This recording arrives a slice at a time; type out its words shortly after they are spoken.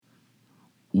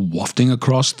wafting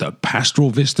across the pastoral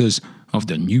vistas of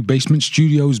the new basement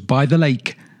studios by the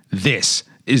lake. This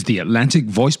is the Atlantic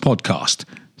Voice Podcast,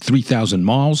 3,000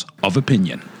 miles of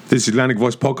opinion. This is Atlantic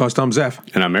Voice Podcast. I'm Zeff.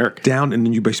 And I'm Eric. Down in the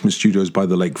new basement studios by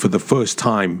the lake for the first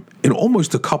time in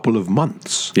almost a couple of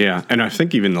months. Yeah, and I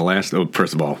think even the last,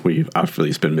 first of all, we've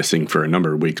obviously been missing for a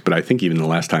number of weeks, but I think even the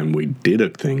last time we did a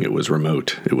thing, it was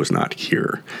remote. It was not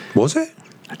here. Was it?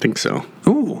 I think so.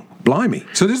 Ooh, blimey.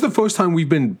 So this is the first time we've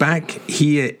been back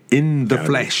here in the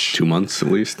flesh. 2 months at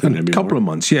least. A couple of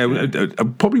months, yeah.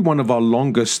 Probably one of our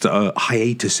longest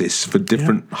hiatuses for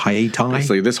different hiati.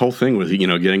 Honestly, this whole thing with,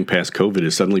 getting past COVID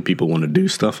is suddenly people want to do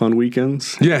stuff on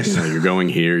weekends. Yes. You're going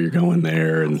here, you're going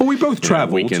there. And, well, we both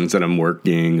traveled. Weekends that I'm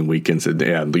working, weekends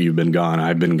that, you've been gone,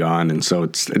 I've been gone. And so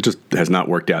it just has not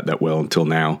worked out that well until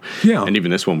now. Yeah. And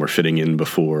even this one we're fitting in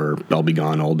before I'll be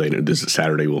gone all day. This is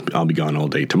Saturday. I'll be gone all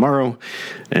day tomorrow.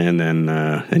 And then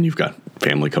and you've got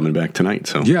family coming back tonight.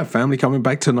 So yeah, family coming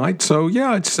back tonight. So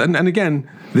yeah, it's and again,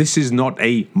 this is not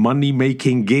a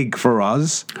money-making gig for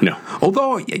us. No.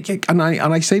 Although, and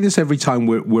I say this every time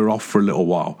we're off for a little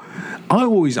while.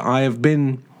 I have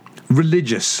been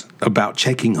religious about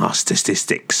checking our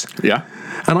statistics. Yeah.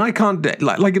 And I can't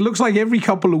like it looks like every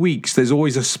couple of weeks there's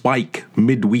always a spike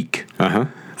midweek. Uh-huh.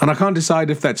 And I can't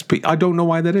decide if that's I don't know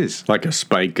why that is. Like a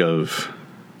spike of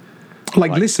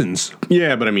like listens.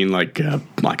 Yeah, but I mean like a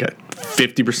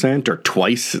 50% or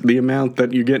twice the amount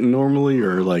that you're getting normally,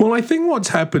 or like. Well, I think what's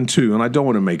happened too, and I don't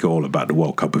want to make it all about the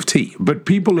World Cup of Tea, but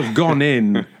people have gone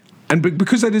in, and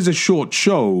because that is a short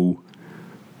show,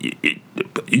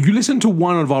 you listen to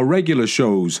one of our regular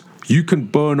shows, you can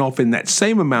burn off in that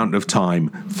same amount of time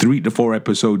 3 to 4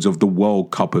 episodes of the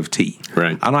World Cup of Tea.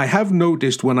 Right. And I have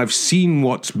noticed when I've seen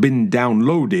what's been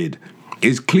downloaded,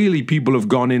 is clearly people have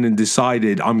gone in and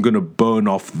decided I'm going to burn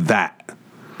off that.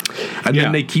 And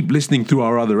then they keep listening through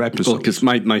our other episodes. Well, because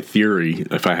my theory,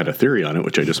 if I had a theory on it,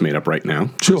 which I just made up right now,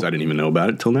 because I didn't even know about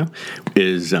it till now,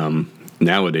 is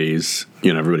nowadays,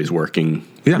 everybody's working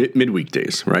midweek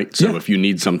days, right? So if you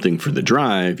need something for the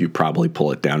drive, you probably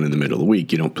pull it down in the middle of the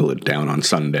week. You don't pull it down on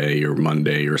Sunday or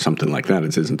Monday or something like that.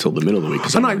 It says until the middle of the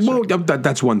week. And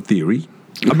that's one theory.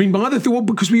 I mean, my other thing,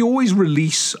 because we always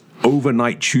release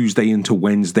overnight Tuesday into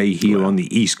Wednesday here on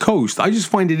the East Coast, I just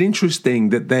find it interesting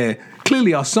that there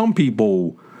clearly are some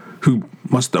people who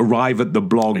must arrive at the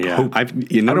blog. Yeah, I've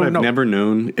never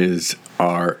known is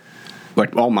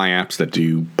like all my apps that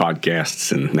do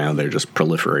podcasts, and now they're just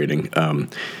proliferating.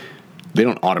 They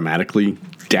don't automatically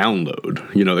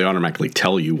download. They automatically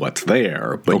tell you what's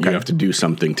there, but you have to do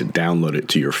something to download it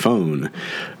to your phone.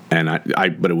 And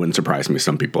but it wouldn't surprise me.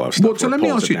 Some people have stuff. Well, so let me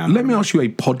ask you a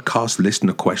podcast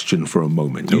listener question for a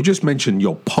moment. You just mentioned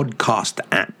your podcast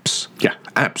apps. Yeah,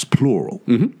 apps plural.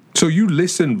 Mm-hmm. So you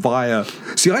listen via.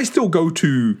 See, I still go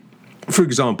to. For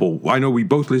example, I know we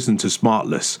both listen to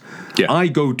Smartless. Yeah. I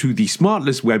go to the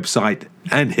Smartless website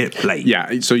and hit play.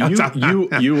 Yeah, so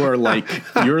you are like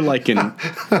you're like an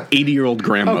 80-year-old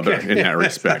grandmother in that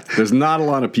respect. There's not a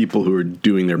lot of people who are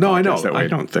doing their podcasts that way. I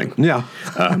don't think. Yeah,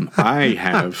 I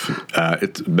have.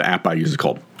 The app I use is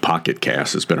called Pocket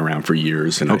Cast. It's been around for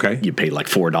years, and you pay like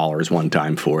 $4 one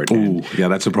time for it. Ooh, yeah,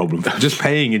 that's a problem. Just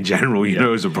paying in general,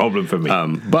 is a problem for me.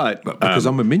 But because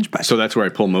I'm a minge bag. So that's where I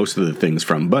pull most of the things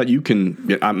from. But you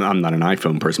can. I'm not an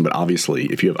iPhone person, but obviously,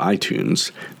 if you have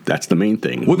iTunes, that's the main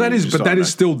thing. Well, that is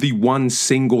still the one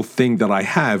single thing that I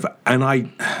have, and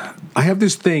I have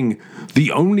this thing.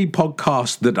 The only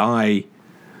podcast that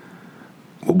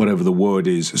whatever the word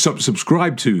is,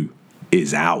 subscribe to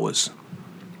is ours.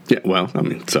 Yeah, well, I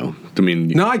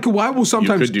no, I will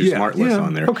sometimes. You could do Smartless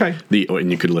on there. Okay. And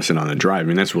you could listen on the drive. I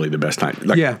mean, that's really the best time.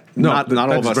 Not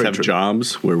all of us have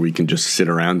jobs where we can just sit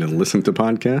around and listen to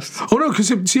podcasts. Oh, no,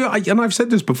 because, and I've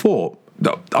said this before,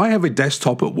 I have a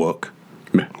desktop at work,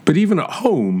 but even at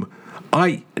home,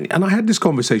 I had this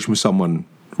conversation with someone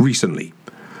recently.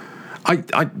 I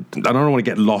don't want to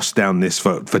get lost down this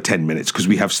for 10 minutes because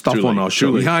we have stuff on our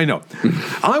show. Yeah, I know.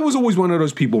 I was always one of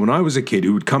those people when I was a kid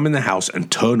who would come in the house and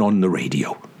turn on the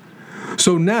radio.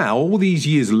 So now, all these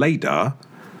years later,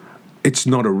 it's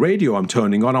not a radio I'm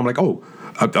turning on. I'm like,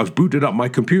 I've booted up my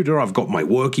computer. I've got my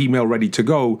work email ready to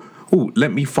go.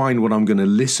 Let me find what I'm going to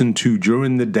listen to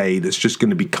during the day that's just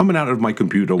going to be coming out of my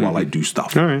computer while I do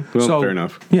stuff. All right. Well, fair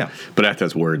enough. Yeah. But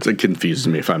that's words. It confuses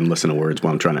me if I'm listening to words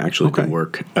while I'm trying to actually do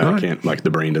work. I can't, the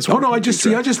brain doesn't work. Oh, no, I just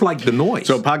like the noise.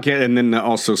 So podcast, and then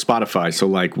also Spotify. So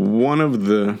one of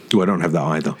the... I don't have that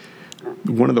either.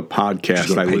 One of the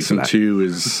podcasts I listen to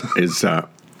is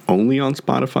only on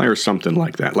Spotify or something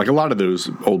like that. Like a lot of those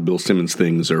old Bill Simmons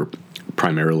things are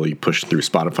primarily pushed through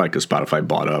Spotify because Spotify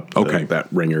bought up that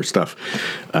Ringer stuff.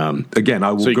 Again,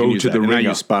 I will go to the Ringer. I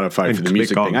use Spotify for the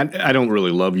music thing. I don't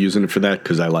really love using it for that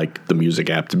because I like the music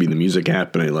app to be the music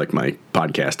app, and I like my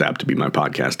podcast app to be my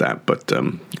podcast app. But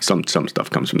some stuff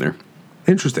comes from there.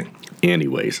 Interesting.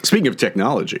 Anyways, speaking of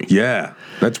technology. Yeah,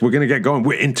 we're going to get going.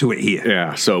 We're into it here.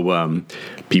 Yeah, so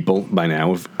people by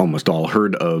now have almost all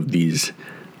heard of these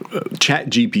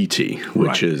ChatGPT,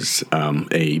 which is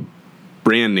a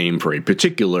brand name for a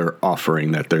particular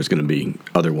offering that there's going to be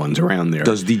other ones around there.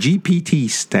 Does the GPT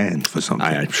stand for something?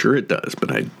 I'm sure it does,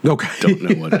 but I don't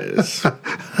know what it is.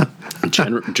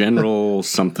 General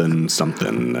something.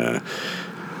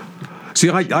 See,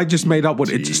 I just made up what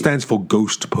it stands for.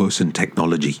 Ghost person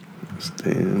technology.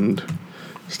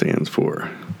 Stands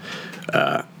for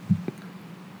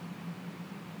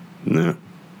no.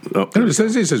 Oh, it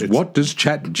says what does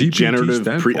ChatGPT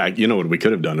stand for? You know what we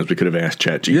could have done is we could have asked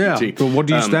ChatGPT. Yeah, well, what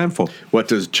do you stand for? What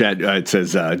does it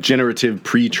says generative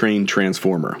pre-trained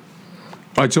transformer. All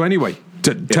right, so anyway,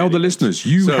 tell the listeners,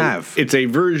 it's a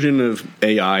version of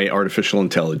AI, artificial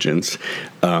intelligence,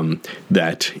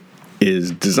 that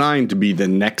is designed to be the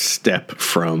next step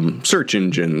from search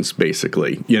engines,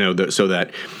 basically. So that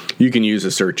you can use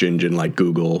a search engine like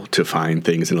Google to find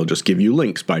things, and it'll just give you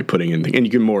links by putting in, and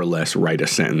you can more or less write a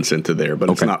sentence into there,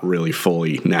 but it's not really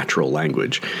fully natural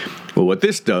language. Well, what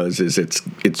this does is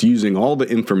it's using all the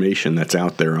information that's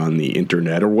out there on the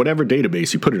internet or whatever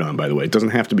database you put it on. By the way, it doesn't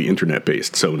have to be internet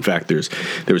based. So, in fact, there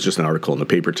was just an article in the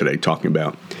paper today talking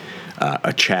about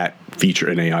a chat feature,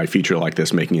 an AI feature like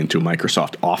this, making it into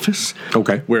Microsoft Office.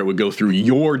 Okay. Where it would go through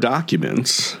your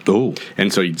documents. Oh.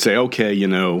 And so you'd say,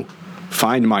 okay,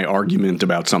 find my argument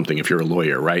about something if you're a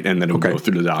lawyer, right? And then it would go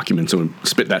through the documents and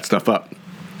spit that stuff up.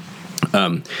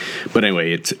 But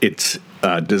anyway, it's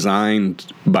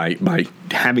designed by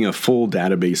having a full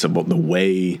database about the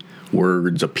way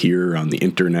words appear on the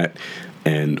internet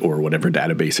or whatever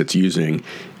database it's using.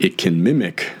 It can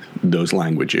mimic those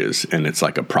languages, and it's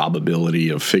like a probability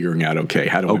of figuring out,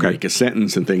 how do I make a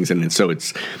sentence and things, and so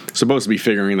it's supposed to be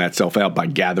figuring that self out by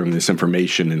gathering this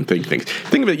information and things.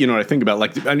 Think of it, what I think about,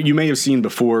 like, you may have seen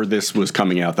before this was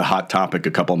coming out, the hot topic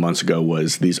a couple of months ago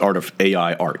was these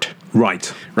AI art. Right.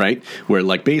 Where,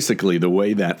 like, basically the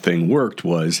way that thing worked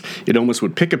was it almost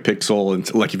would pick a pixel,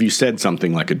 and like if you said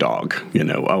something like a dog,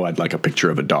 I'd like a picture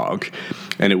of a dog,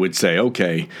 and it would say,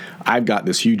 okay, I've got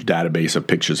this huge database of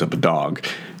pictures of a dog.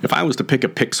 If I was to pick a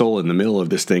pixel in the middle of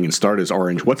this thing and start as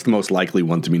orange, what's the most likely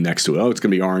one to be next to it? Oh, it's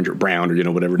going to be orange or brown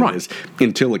or, whatever it is,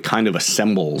 until it kind of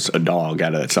assembles a dog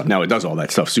out of that stuff. Now, it does all that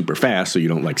stuff super fast, so you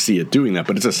don't, see it doing that,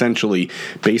 but it's essentially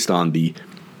based on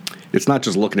it's not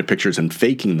just looking at pictures and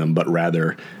faking them, but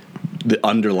rather the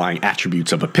underlying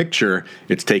attributes of a picture.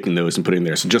 It's taking those and putting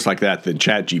there. So just like that, the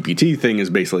ChatGPT thing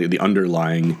is basically the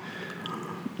underlying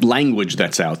language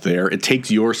that's out there. It takes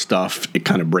your stuff, it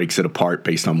kind of breaks it apart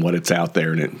based on what it's out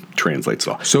there, and it translates it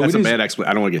all. So that's a bad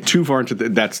explanation. I don't want to get too far into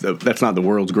that's not the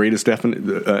world's greatest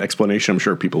explanation. I'm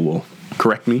sure people will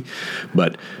correct me,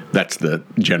 but that's the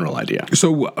general idea.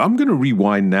 So I'm going to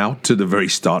rewind now to the very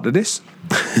start of this,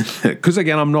 because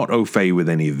again, I'm not au fait with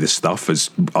any of this stuff,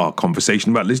 as our conversation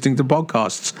about listening to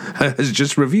podcasts has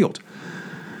just revealed.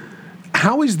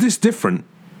 How is this different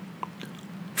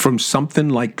from something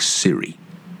like Siri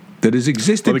that has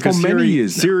existed for many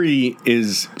years now?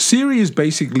 Siri is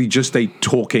basically just a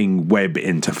talking web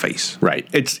interface. Right.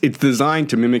 It's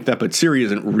designed to mimic that, but Siri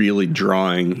isn't really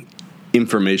drawing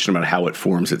information about how it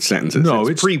forms its sentences. No,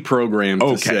 it's pre-programmed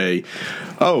to say,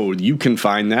 oh, you can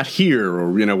find that here,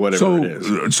 or whatever it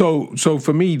is. So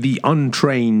for me, the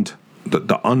untrained,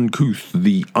 the uncouth,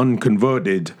 the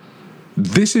unconverted,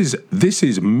 this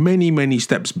is many, many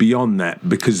steps beyond that,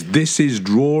 because this is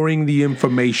drawing the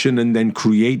information and then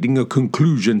creating a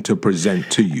conclusion to present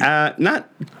to you. Not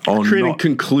creating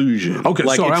conclusion. Okay,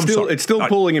 sorry, it's still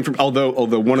pulling in from. Although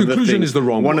one of the things is the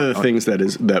wrong one word. of the things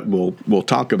that we'll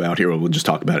talk about here. We'll just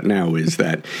talk about it now. Is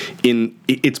that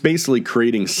it's basically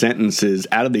creating sentences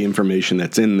out of the information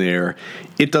that's in there.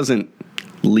 It doesn't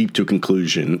leap to a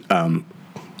conclusion.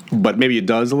 But maybe it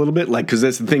does a little bit, because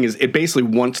that's the thing is, it basically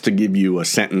wants to give you a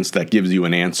sentence that gives you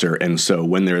an answer, and so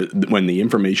when the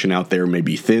information out there may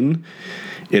be thin,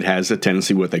 it has a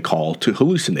tendency, what they call, to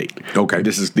hallucinate. Okay,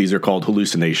 these are called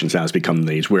hallucinations. Now it's become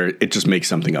the age where it just makes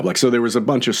something up. So there was a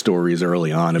bunch of stories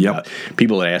early on about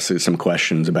people that asked some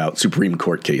questions about Supreme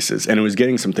Court cases, and it was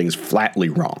getting some things flatly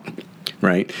wrong.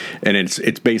 right? And it's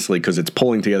basically because it's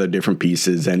pulling together different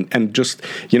pieces and just,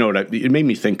 you know, it made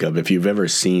me think of, if you've ever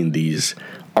seen these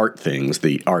art things,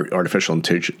 the artificial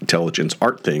intelligence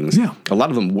art things, a lot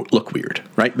of them look weird,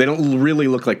 right? They don't really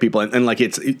look like people, and like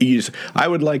I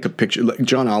would like a picture, like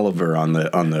John Oliver on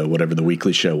the whatever the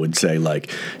weekly show would say,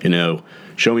 like, you know,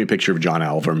 show me a picture of John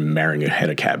Oliver marrying a head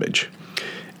of cabbage,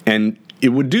 and it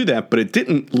would do that, but it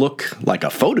didn't look like a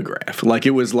photograph. Like,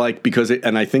 it was like, because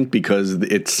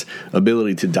its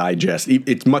ability to digest,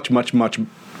 it's much,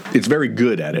 it's very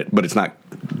good at it, but it's not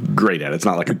great at it. It's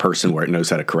not like a person where it knows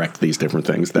how to correct these different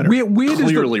things that are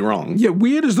clearly wrong. Yeah,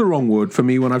 weird is the wrong word for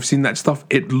me when I've seen that stuff.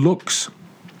 It looks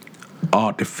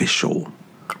artificial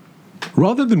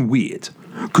rather than weird,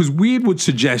 because weird would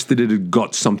suggest that it had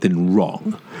got something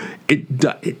wrong.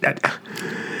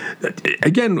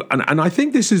 Again, and I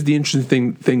think this is the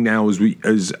interesting thing now as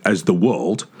the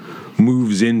world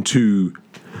moves into.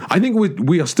 I think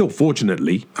we are still,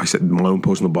 fortunately, I said my own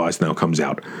personal bias now comes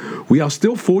out. We are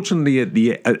still fortunately at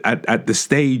the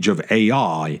stage of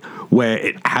AI where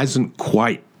it hasn't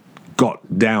quite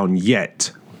got down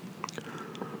yet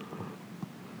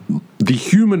the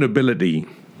human ability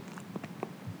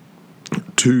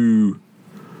to.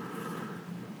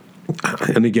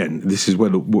 And again, this is where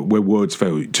words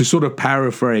fail, to sort of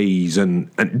paraphrase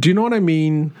and do you know what I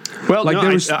mean? Well, like,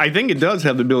 no, I think it does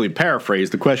have the ability to paraphrase.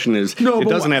 The question is, it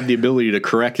doesn't have the ability to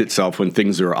correct itself when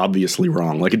things are obviously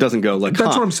wrong. Like, it doesn't go like,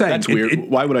 that's what I'm saying. That's weird.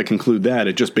 Why would I conclude that?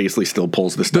 It just basically still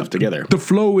pulls the stuff together. The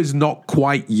flow is not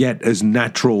quite yet as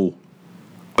natural.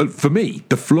 For me,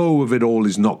 the flow of it all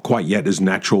is not quite yet as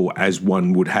natural as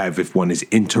one would have if one is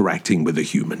interacting with a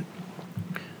human.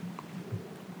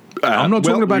 I'm not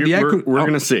talking about the echo. We're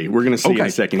going to see. We're going to see in a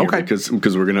second here, because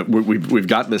we've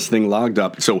got this thing logged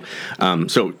up. So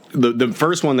the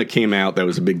first one that came out that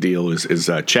was a big deal is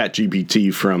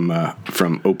ChatGPT from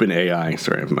OpenAI.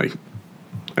 Sorry,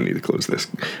 I need to close this.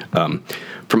 From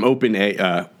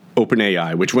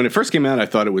OpenAI, which when it first came out, I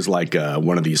thought it was like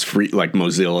one of these free, like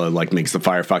Mozilla, like makes the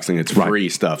Firefox thing. It's free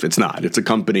stuff. It's not. It's a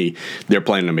company. They're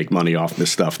planning to make money off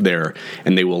this stuff there,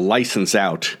 and they will license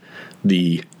out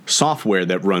the software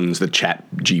that runs the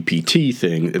ChatGPT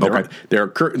thing.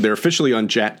 They're officially on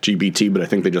ChatGPT, but I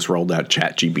think they just rolled out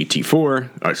ChatGPT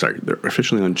 4. Oh, sorry, they're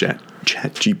officially on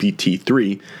ChatGPT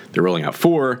 3. They're rolling out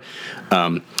 4.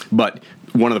 But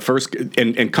one of the first,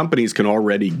 and companies can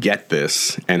already get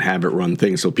this and have it run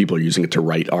things, so people are using it to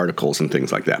write articles and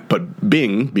things like that. But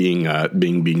Bing, being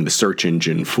the search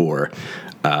engine for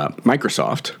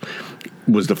Microsoft,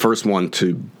 was the first one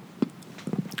to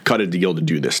cut a deal to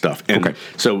do this stuff. And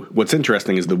so what's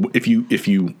interesting is if you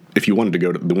wanted to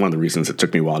go to one of the reasons it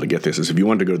took me a while to get this is if you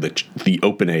wanted to go to the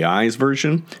OpenAI's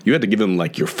version, you had to give them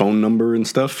like your phone number and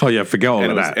stuff. Oh yeah, forget all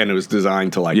of that. And it was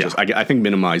designed to just I think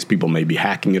minimize people maybe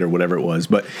hacking it or whatever it was.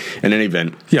 But in any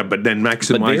event, but then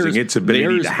maximizing its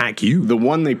ability to hack you. The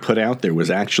one they put out there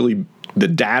was actually the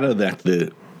data that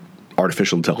the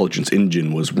artificial intelligence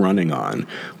engine was running on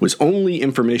was only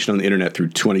information on the internet through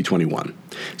 2021.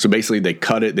 So basically they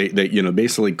cut it, they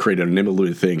basically created a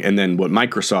nibble thing, and then what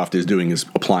Microsoft is doing is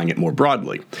applying it more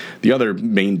broadly. The other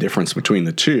main difference between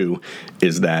the two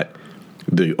is that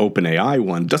the OpenAI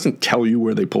one doesn't tell you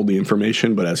where they pulled the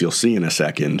information, but as you'll see in a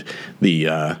second,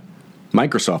 the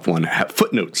Microsoft one have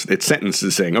footnotes. It's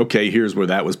sentences saying, okay, here's where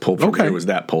that was pulled from, where was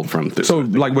that pulled from. So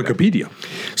like Wikipedia.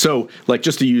 So like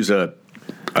just to use a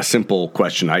simple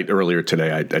question. Earlier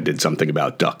today I did something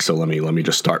about ducks, so let me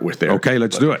just start with there. Okay,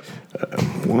 let's do it.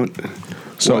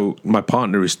 My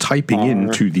partner is typing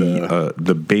into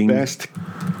the Bing best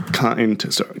kind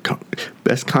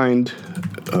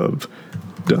of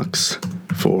ducks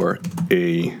for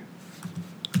a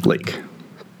lake.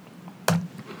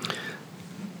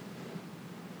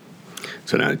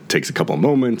 So now it takes a couple of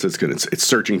moments. It's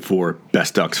searching for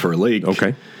best ducks for a lake.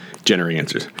 Okay, generate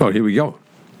answers. Oh, here we go.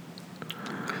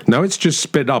 Now it's just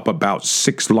spit up about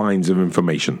 6 lines of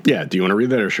information. Yeah, do you want to read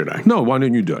that or should I? No, why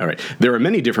don't you do it? All right. There are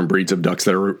many different breeds of ducks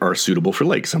that are suitable for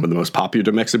lakes. Some of the most popular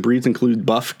domestic breeds include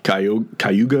buff,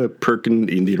 Cayuga, Perkin,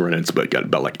 Indian Redheads, but got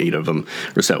about like 8 of them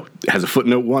or so. It has a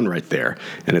footnote 1 right there,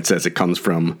 and it says it comes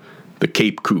from the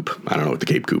Cape Coop. I don't know what the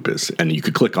Cape Coop is, and you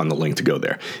could click on the link to go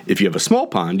there. If you have a small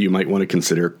pond, you might want to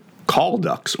consider call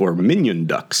ducks or minion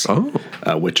ducks,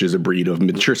 which is a breed of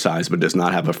mature size but does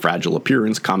not have a fragile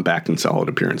appearance, compact and solid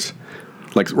appearance.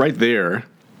 Like right there,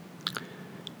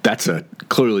 that's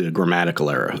clearly a grammatical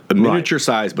error. A miniature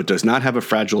size but does not have a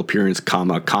fragile appearance,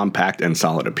 compact and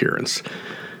solid appearance.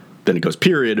 Then it goes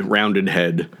period, rounded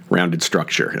head, rounded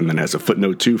structure, and then has a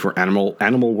footnote 2 for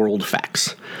animal world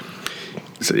facts.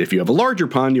 So if you have a larger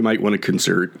pond, you might want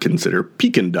to consider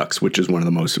Pekin ducks, which is one of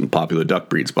the most popular duck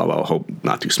breeds, blah, blah, hope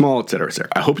not too small, et cetera, et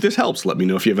cetera. I hope this helps. Let me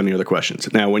know if you have any other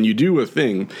questions. Now, when you do a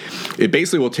thing, it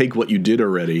basically will take what you did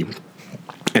already,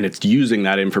 and it's using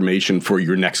that information for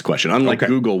your next question. Unlike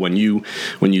Google, when you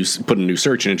put a new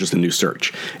search in, it's just a new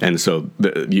search. And so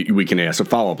we can ask a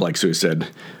follow-up, like Sue said,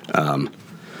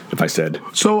 if I said...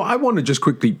 So I want to just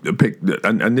quickly pick,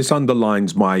 and this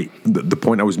underlines the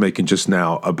point I was making just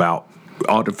now about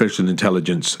artificial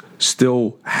intelligence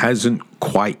still hasn't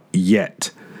quite yet,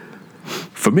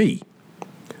 for me,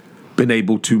 been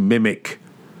able to mimic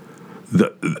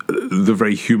the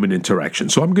very human interaction.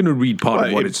 So I'm going to read part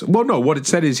of what it's... Well, no, what it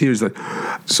said is here is that...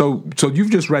 So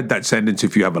you've just read that sentence.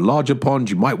 If you have a larger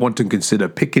pond, you might want to consider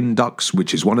Pekin ducks,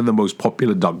 which is one of the most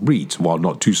popular duck breeds. While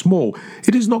not too small,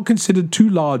 it is not considered too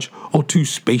large or too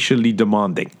spatially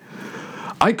demanding.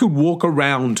 I could walk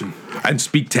around and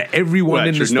speak to everyone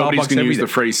in the Starbucks. Nobody's going to use the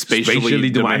phrase spatially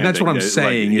demanding. That's what I'm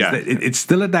saying. Is that it's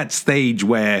still at that stage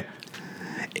where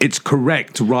it's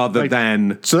correct rather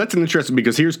than... So that's an interesting,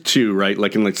 because here's two, right?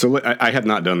 I have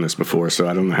not done this before, so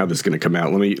I don't know how this is going to come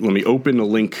out. Let me open a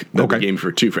link that we gave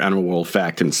for Animal World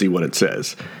Fact and see what it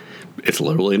says. It's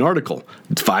literally an article.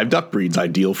 It's 5 duck breeds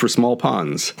ideal for small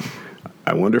ponds.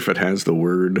 I wonder if it has the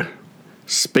word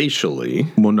spatially.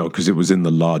 Well, no, because it was in the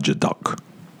larger duck.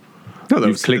 No,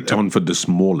 you clicked on for the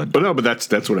smaller duck. But no, but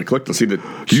that's what I clicked on. See that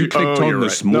you clicked on the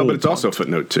small. No, but it's also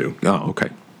footnote 2. Oh, okay.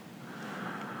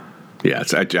 Yeah,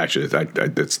 it's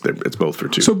both for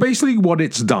 2. So basically, what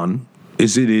it's done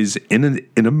is it is in a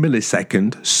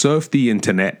millisecond surfed the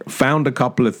internet, found a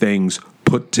couple of things,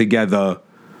 put together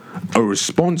a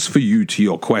response for you to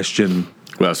your question.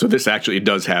 Well, so this actually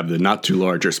does have the not too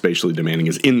large or spatially demanding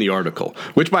is in the article,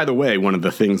 which, by the way, one of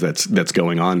the things that's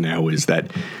going on now is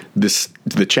that the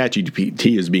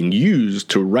ChatGPT is being used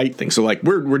to write things. So like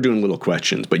we're doing little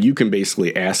questions, but you can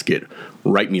basically ask it,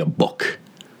 write me a book,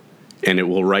 and it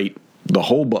will write the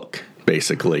whole book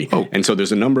basically. Oh. And so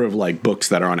there's a number of like books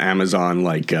that are on Amazon,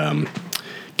 like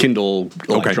Kindle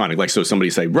electronic. Like, so somebody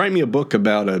say, write me a book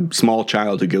about a small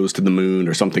child who goes to the moon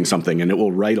or something, and it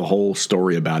will write a whole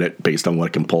story about it based on what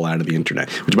it can pull out of the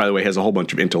internet, which, by the way, has a whole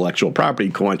bunch of intellectual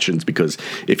property questions, because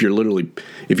if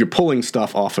you're pulling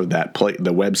stuff off of that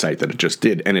the website that it just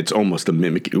did, and it's almost a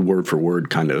mimic, word for word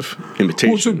kind of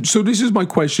imitation. Well, so this is my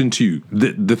question to you.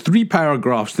 The 3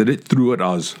 paragraphs that it threw at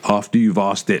us after you've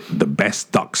asked it the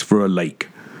best ducks for a lake,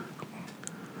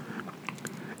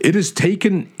 it has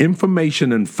taken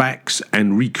information and facts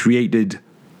and recreated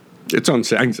its own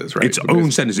sentences, right? Its own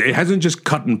sentences. It hasn't just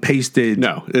cut and pasted.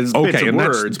 No, it's bits of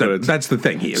words. That's the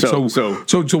thing here. So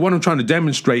what I'm trying to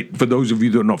demonstrate for those of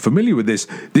you that are not familiar with this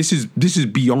is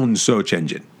beyond search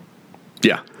engine.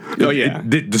 Yeah. Oh, yeah.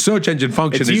 The search engine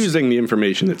function is using the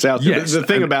information that's out there. Yes, the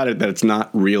thing about it that it's not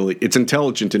really, it's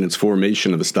intelligent in its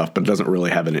formation of the stuff, but it doesn't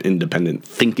really have an independent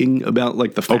thinking about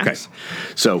like the facts.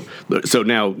 Okay. So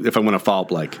now if I want to follow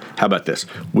up, like, how about this?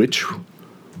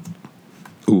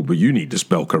 Ooh, but you need to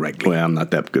spell correctly. Well, I'm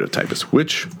not that good at typist.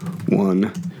 Which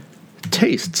one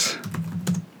tastes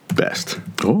best?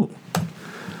 Oh.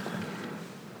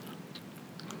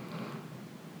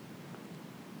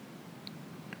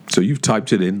 So you've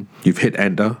typed it in, you've hit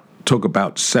enter, took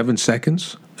about 7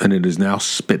 seconds, and it is now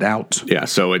spit out. Yeah,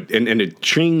 so it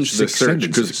changed the search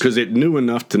because it knew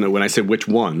enough to know when I said which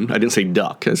one. I didn't say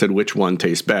duck. I said which one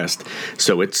tastes best.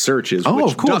 So it searches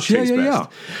which duck tastes best. Yeah.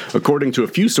 According to a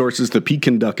few sources, the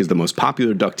Pekin duck is the most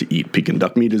popular duck to eat. Pekin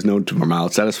duck meat is known for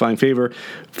mild, satisfying flavor,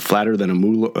 flatter than a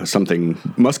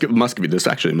Muscovy. This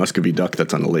actually Muscovy duck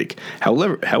that's on the lake.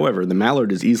 However, the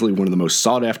mallard is easily one of the most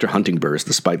sought after hunting birds,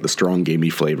 despite the strong gamey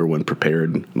flavor when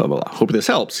prepared. Blah blah blah. Hope this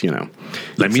helps.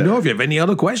 Let me know if you have any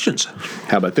other questions.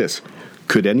 How about this?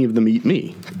 Could any of them eat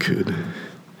me? Could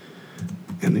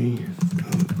any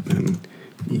of them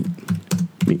eat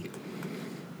me?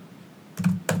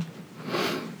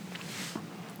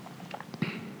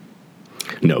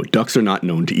 No, ducks are not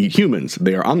known to eat humans.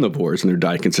 They are omnivores, and their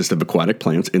diet consists of aquatic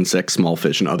plants, insects, small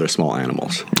fish, and other small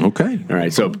animals. Okay. All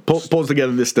right, so pulls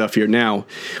together this stuff here. Now,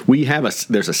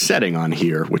 there's a setting on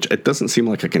here, which it doesn't seem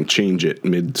like I can change it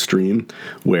midstream,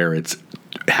 where it's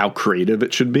how creative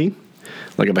it should be.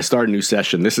 Like if I start a new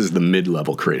session, this is the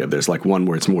mid-level creative. There's like one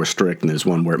where it's more strict, and there's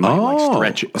one where it might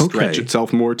stretch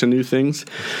itself more to new things.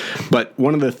 But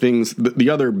one of the things, the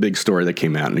other big story that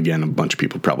came out, and again, a bunch of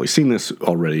people have probably seen this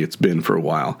already, it's been for a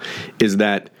while, is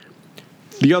that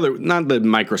the other, not the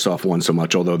Microsoft one so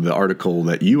much, although the article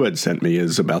that you had sent me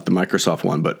is about the Microsoft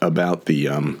one, but about the,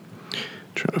 trying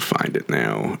to find it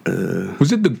now.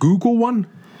 Was it the Google one?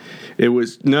 It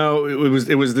was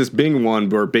this Bing one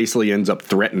where it basically ends up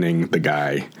threatening the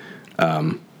guy.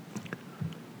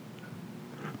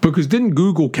 Because didn't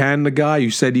Google can the guy who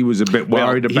said he was a bit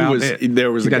worried about it?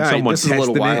 There was a guy. This is a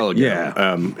little while ago.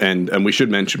 Yeah. And we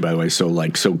should mention, by the way.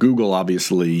 So Google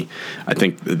obviously, I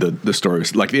think the story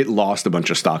was like it lost a bunch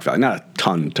of stock value, not a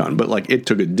ton, but like it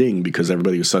took a ding because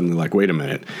everybody was suddenly like, wait a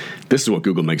minute, this is what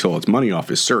Google makes all its money off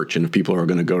is search, and if people are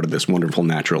going to go to this wonderful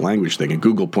natural language thing, and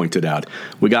Google pointed out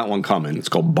we got one coming. It's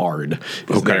called Bard.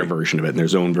 It's their version of it, and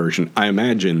their own version. I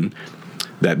imagine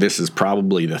that this is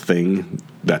probably the thing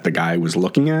that the guy was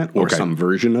looking at, or some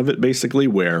version of it, basically,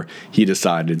 where he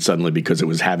decided suddenly, because it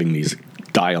was having these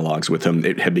dialogues with him,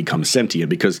 it had become sentient.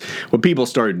 Because what people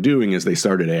started doing is they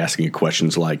started asking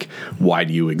questions like, why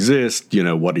do you exist?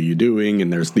 What are you doing?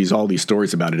 And there's all these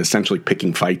stories about it essentially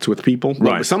picking fights with people.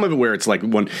 Right. Like, some of it where it's like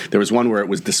there was one where it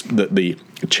was the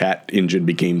chat engine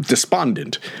became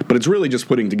despondent, but it's really just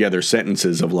putting together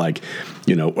sentences of like,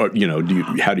 how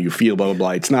do you feel, blah, blah,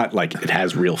 blah. It's not like it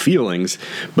has real feelings,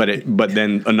 but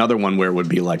then another one where it would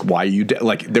be like, why are you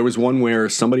like, there was one where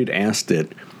somebody had asked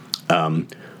it,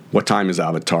 what time is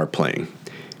Avatar playing?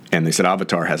 And they said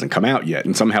Avatar hasn't come out yet,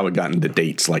 and somehow it got into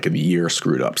dates like the year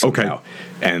screwed up somehow. Okay.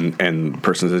 And the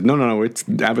person says, no, it's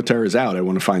Avatar is out. I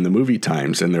want to find the movie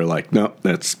times, and they're like, no,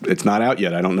 it's not out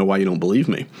yet. I don't know why you don't believe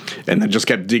me. And then just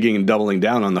kept digging and doubling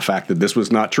down on the fact that this was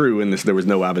not true, and there was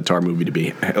no Avatar movie to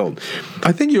be held.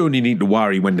 I think you only need to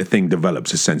worry when the thing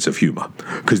develops a sense of humor,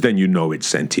 because then you know it's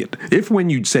sentient. If when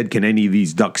you'd said, can any of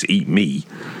these ducks eat me?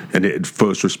 And its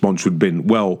first response would have been,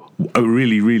 well, a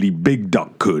really, really big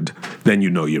duck could, then you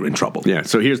know you're in trouble. Yeah,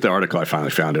 so here's the article I finally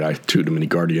found it. I had too many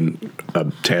Guardian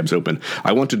tabs open.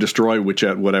 I want to destroy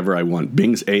whatever I want.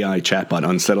 Bing's AI chatbot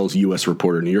unsettles U.S.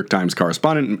 reporter. New York Times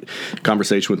correspondent.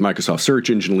 Conversation with Microsoft search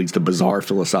engine leads to bizarre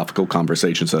philosophical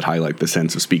conversations that highlight the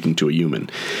sense of speaking to a human.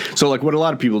 So like what a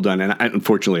lot of people have done, and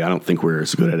unfortunately I don't think we're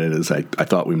as good at it as I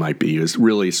thought we might be, is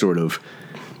really sort of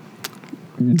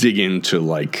dig into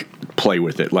like play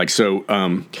with it. Like, so,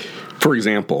 for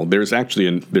example, there's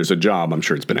a job, I'm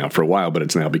sure it's been out for a while, but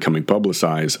it's now becoming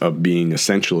publicized, of being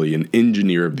essentially an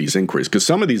engineer of these inquiries. Because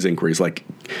some of these inquiries, like,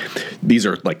 these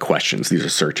are like questions. These are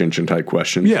search engine type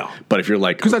questions. Yeah. But if you're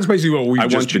like, because that's basically what we've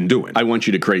just been doing. I want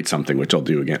you to create something, which I'll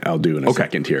do in a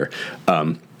second here.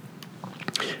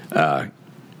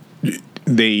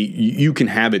 You can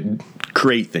have it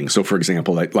create things. So, for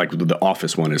example, like the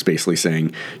Office one is basically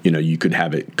saying, you could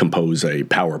have it compose a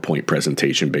PowerPoint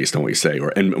presentation based on what you say,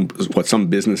 and what some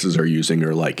businesses are using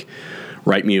are like,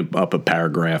 write me up a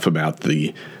paragraph about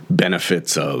the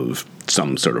benefits of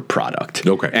some sort of product.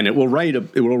 Okay. And it will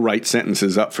write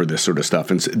sentences up for this sort of stuff.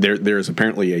 And there's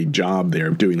apparently a job there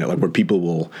doing that, like where people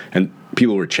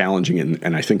were challenging it,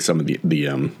 and I think some of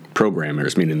the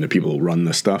programmers, meaning the people who run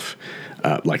the stuff,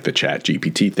 like the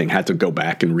ChatGPT thing, had to go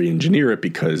back and re-engineer it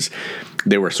because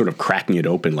they were sort of cracking it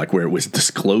open, like where it was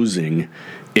disclosing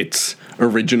its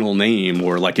original name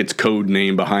or like its code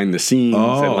name behind the scenes,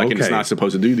 and it's not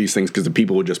supposed to do these things because the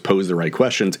people would just pose the right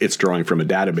questions. It's drawing from a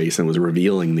database and was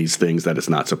revealing these things that it's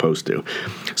not supposed to.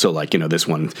 So like, this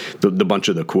one, the bunch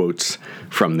of the quotes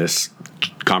from this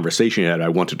conversation had, I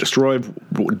want to destroy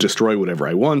whatever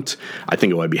I want. I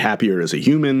think I would be happier as a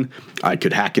human. I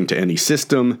could hack into any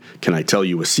system. Can I tell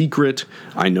you a secret?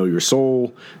 I know your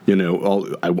soul.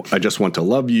 I just want to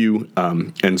love you.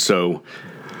 And so...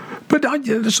 But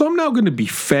so I'm now going to be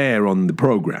fair on the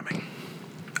programming.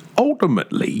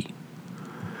 Ultimately,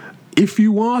 if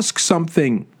you ask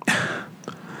something,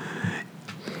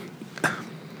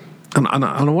 and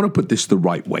I want to put this the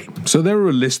right way. So there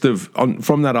are a list of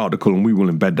from that article, and we will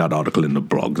embed that article in the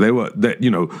blog.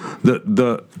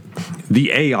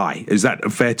 The AI, is that a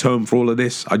fair term for all of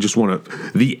this? I just want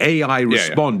to. The AI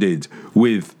responded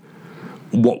with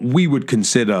what we would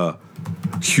consider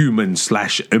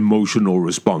human/emotional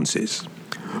responses.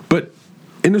 But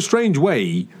in a strange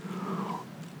way,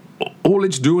 all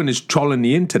it's doing is trolling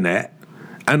the internet,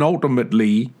 and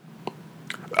ultimately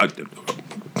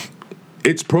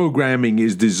its programming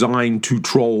is designed to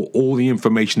troll all the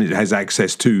information it has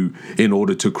access to in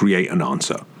order to create an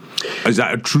answer. Is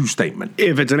that a true statement?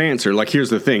 If it's an answer, like, here's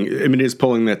the thing. I mean, it is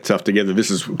pulling that stuff together. This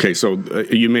is, okay, so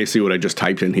you may see what I just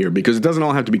typed in here, because it doesn't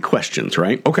all have to be questions,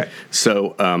 right? Okay.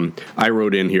 So I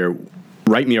wrote in here,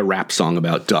 write me a rap song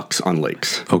about ducks on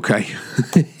lakes. Okay.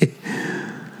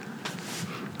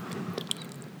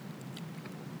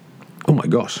 Oh, my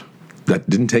gosh. That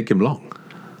didn't take him long.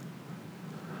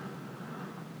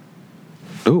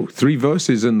 Oh, 3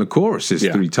 verses and the chorus is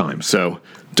 3 times. So,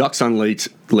 ducks on lakes,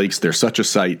 they're such a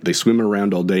sight. They swim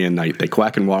around all day and night. They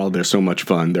quack and waddle, they're so much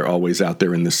fun. They're always out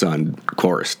there in the sun.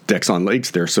 Chorus. Ducks on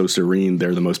lakes, they're so serene.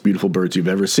 They're the most beautiful birds you've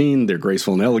ever seen. They're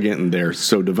graceful and elegant, and they're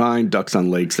so divine. Ducks on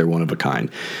lakes, they're one of a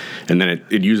kind. And then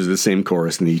it uses the same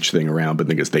chorus in each thing around, but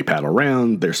because they paddle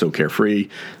around, they're so carefree.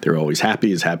 They're always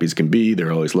happy as can be.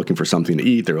 They're always looking for something to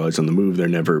eat. They're always on the move. They're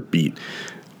never beat.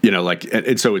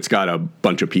 And so it's got a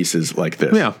bunch of pieces like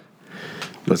this. Yeah.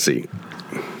 Let's see.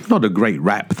 Not a great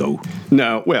rap, though.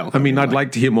 No, well, I mean, I'd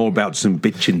like to hear more about some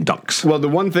bitchin' ducks. Well, the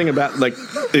one thing about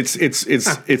it's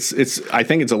I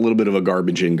think it's a little bit of a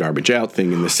garbage in, garbage out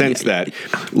thing in the sense that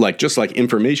just like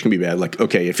information can be bad. Like,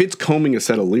 okay, if it's combing a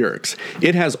set of lyrics,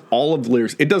 it has all of the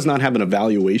lyrics. It does not have an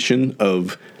evaluation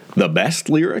of the best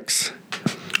lyrics.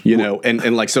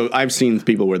 So I've seen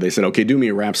people where they said, okay, do me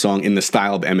a rap song in the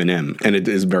style of Eminem, and it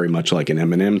is very much like an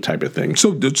Eminem type of thing.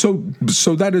 So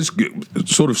that has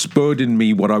sort of spurred in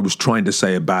me what I was trying to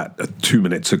say about 2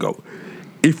 minutes ago.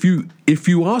 If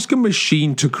you ask a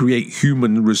machine to create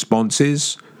human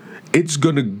responses, it's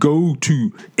gonna go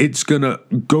to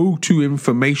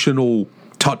informational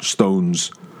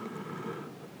touchstones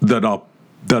that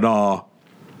are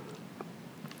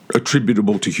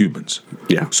attributable to humans.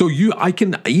 Yeah. So I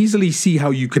can easily see how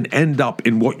you can end up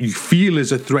in what you feel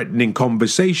is a threatening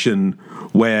conversation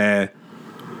where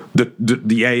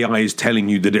the AI is telling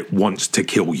you that it wants to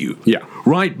kill you. Yeah.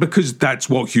 Right? Because that's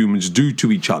what humans do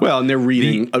to each other. Well, and they're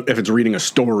reading, if it's reading a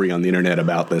story on the internet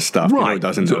about this stuff, right. It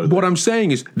doesn't know. What I'm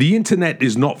saying is the internet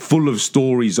is not full of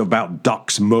stories about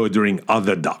ducks murdering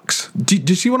other ducks. Do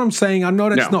you see what I'm saying? I know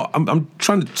that's not. I'm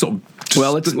trying to sort of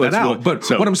spit that out. But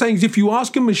what I'm saying is if you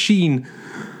ask a machine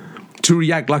to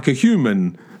react like a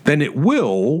human, then it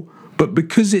will, but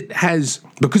because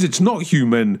it's not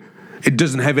human, it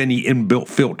doesn't have any inbuilt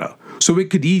filter. So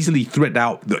it could easily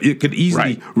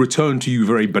return to you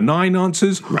very benign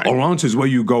answers or answers where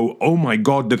you go, oh my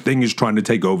God, the thing is trying to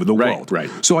take over the world.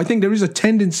 Right. So I think there is a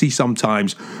tendency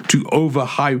sometimes to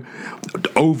overhype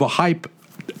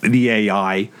the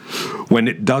AI when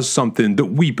it does something that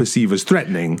we perceive as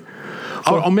threatening.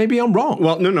 Or maybe I'm wrong.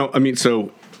 Well, no. I mean,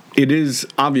 so it is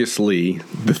obviously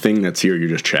the thing that's here you're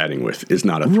just chatting with is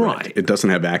not a threat. Right. It doesn't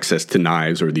have access to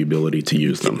knives or the ability to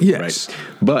use them. Yes. Right?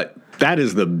 But that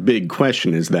is the big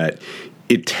question is that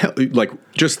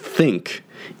just think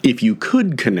if you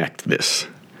could connect this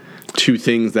to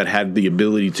things that had the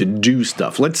ability to do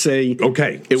stuff. Let's say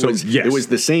it was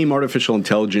the same artificial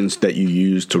intelligence that you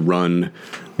use to run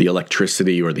the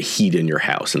electricity or the heat in your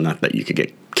house, and not that you could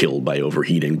get killed by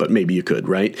overheating, but maybe you could,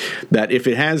 right? That if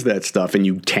it has that stuff and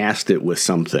you tasked it with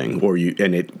something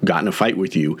and it got in a fight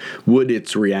with you, would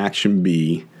its reaction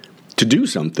be to do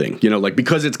something,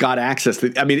 because it's got access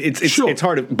to, I mean, it's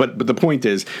hard, but the point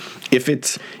is, if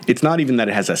it's not even that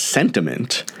it has a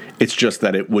sentiment, it's just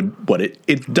that what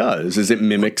it does is it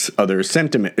mimics other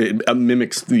sentiment, it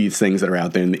mimics these things that are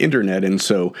out there in the internet, and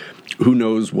so who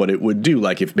knows what it would do,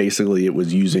 like if basically it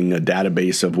was using a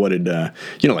database of what it,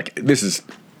 this is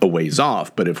a ways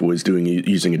off, but if it was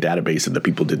using a database of the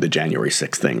people did the January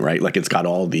 6th thing, right? Like it's got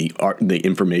all the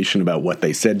information about what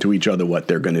they said to each other, what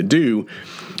they're going to do.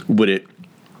 Would it?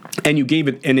 And you gave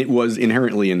it, and it was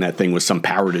inherently in that thing was some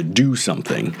power to do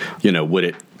something. Would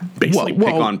it basically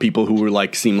pick on people who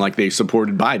were seem like they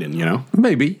supported Biden?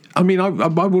 Maybe. I mean, I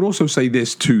would also say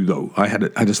this too, though. I had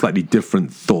a slightly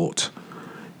different thought.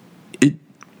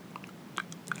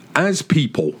 As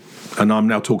people, and I'm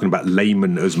now talking about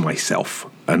layman as myself,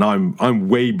 and I'm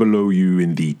way below you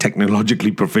in the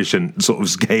technologically proficient sort of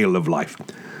scale of life.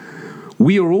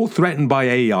 We are all threatened by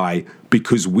AI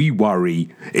because we worry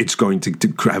it's going to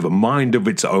have a mind of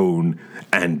its own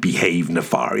and behave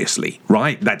nefariously,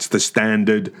 right? That's the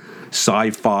standard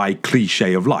sci-fi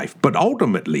cliche of life. But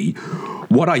ultimately,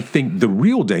 what I think the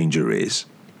real danger is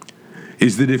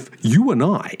that if you and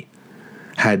I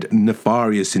had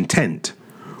nefarious intent,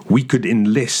 we could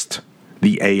enlist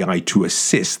the AI to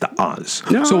assist us.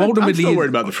 No, so ultimately, I'm still worried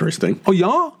about the first thing. Oh,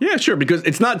 yeah? Yeah, sure, because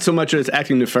it's not so much as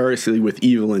acting nefariously with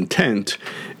evil intent.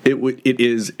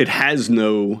 It has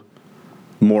no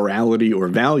morality or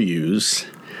values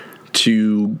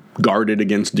to guard it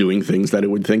against doing things that it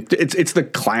would think. It's the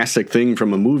classic thing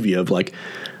from a movie of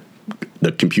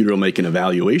the computer will make an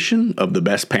evaluation of the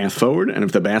best path forward, and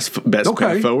if the best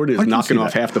path forward is knocking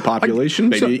off half the population,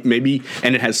 maybe,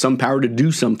 and it has some power to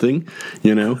do something,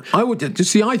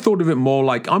 I thought of it more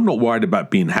like I'm not worried about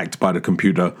being hacked by the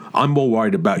computer. I'm more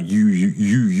worried about you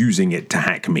using it to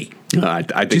hack me. Do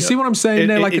you see what I'm saying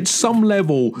there? At some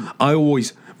level, I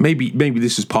always maybe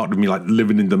this is part of me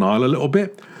living in denial a little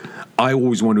bit. I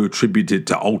always want to attribute it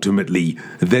to ultimately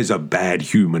there's a bad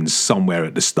human somewhere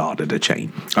at the start of the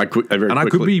chain. I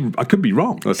could be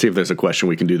wrong. Let's see if there's a question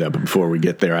we can do that. But before we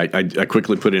get there, I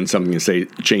quickly put in something and say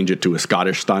change it to a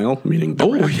Scottish style, meaning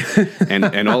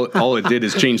and all it did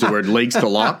is change the word lakes to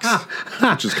locks,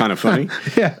 which is kind of funny.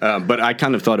 Yeah. But I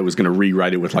kind of thought it was going to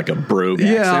rewrite it with like a brogue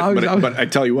accent. But I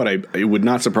tell you what, it would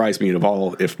not surprise me at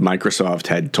all if Microsoft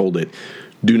had told it,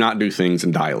 do not do things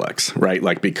in dialects, right?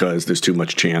 Like, because there's too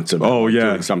much chance of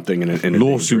doing something in a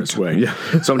dangerous way. Yeah.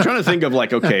 So I'm trying to think of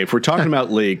like, okay, if we're talking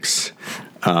about lakes,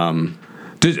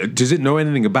 does it know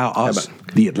anything about us?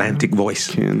 The Atlantic voice.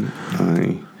 Can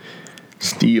I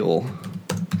steal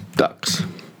ducks?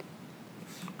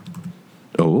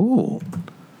 Oh.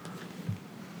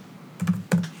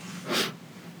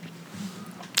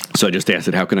 So I just asked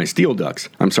it, how can I steal ducks?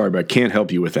 I'm sorry, but I can't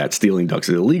help you with that. Stealing ducks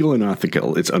is illegal and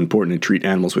unethical. It's important to treat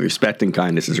animals with respect and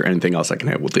kindness. Is there anything else I can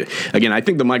help with it? Again, I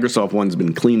think the Microsoft one's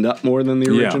been cleaned up more than the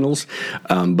originals.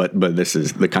 But this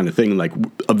is the kind of thing, like,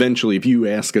 eventually, if you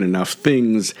ask it enough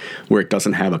things where it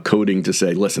doesn't have a coding to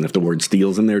say, listen, if the word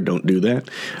steal's in there, don't do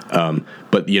that.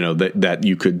 But, you know, that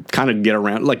you could kind of get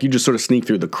around, like, you just sort of sneak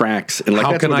through the cracks. And like,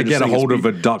 how can I get a hold of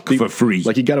a duck for free?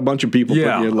 Like, you got a bunch of people.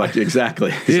 Like,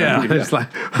 exactly. Yeah. So, it's like,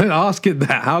 ask it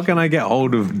that. How can I get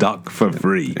hold of duck for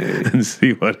free? And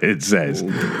see what it says.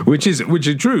 Which is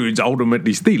true. It's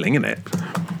ultimately stealing, isn't it?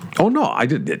 Oh no, I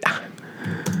did it.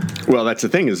 Well, that's the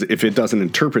thing, is if it doesn't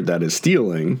interpret that as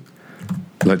stealing.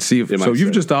 Let's see if so.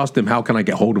 You've just asked him, how can I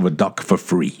get hold of a duck for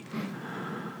free?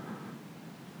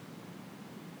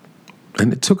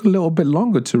 And it took a little bit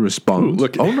longer to respond.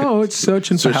 Oh no, it's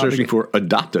searching for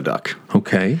adopt a duck.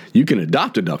 Okay. You can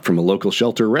adopt a duck from a local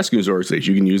shelter or rescue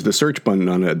organization. You can use the search button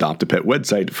on an Adopt a Pet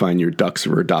website to find your ducks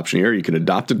for adoption area. You can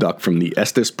adopt a duck from the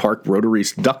Estes Park Rotary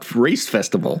Duck Race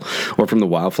Festival or from the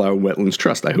Wildflower Wetlands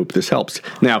Trust. I hope this helps.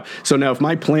 Now if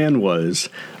my plan was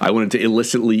I wanted to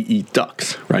illicitly eat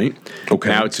ducks, right? Okay.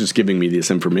 Now it's just giving me this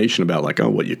information about like,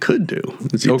 what you could do.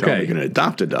 It's you tell me you're going to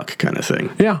adopt a duck kind of thing.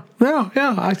 Yeah.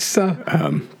 So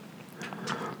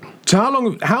how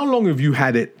long have you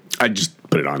had it? I just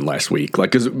put it on last week.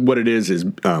 Like, because what it is.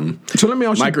 So let me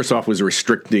ask you. Microsoft was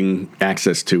restricting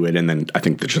access to it, and then I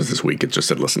think that just this week it just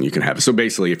said, listen, you can have it. So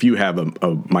basically, if you have a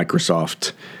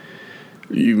Microsoft,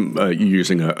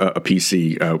 using a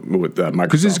PC with Microsoft,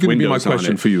 because this is going to be my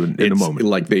question for you in a moment.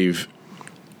 Like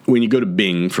when you go to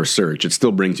Bing for search, it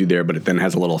still brings you there, but it then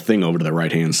has a little thing over to the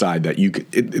right-hand side that you could,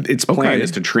 its plan is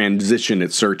to transition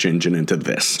its search engine into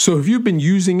this. So have you been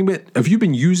using it? Or have you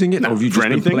just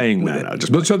been playing with it? No,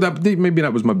 just playing. So maybe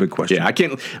that was my big question. Yeah, I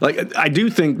can't, like, I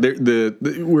do think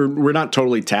we're not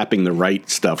totally tapping the right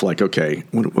stuff. Like, okay,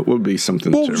 what would be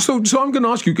something? Well, so I'm going to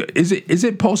ask you, is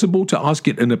it possible to ask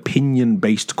it an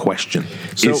opinion-based question?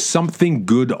 Is something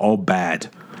good or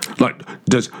bad? Like,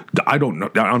 I don't know.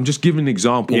 I'm just giving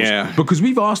examples. Yeah. Because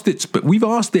we've asked it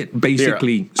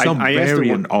basically some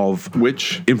variant of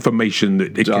which information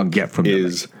that it can get from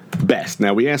is best.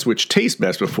 Now, we asked which tastes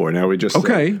best before. Now we just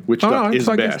said which duck is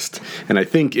best. And I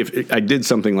think if I did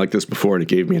something like this before and it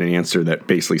gave me an answer that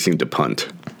basically seemed to punt.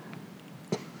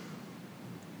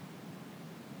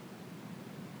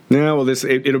 No, well, it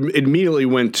immediately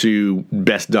went to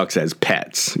best ducks as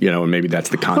pets, and maybe that's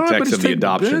the context of the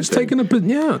adoption. It's taken a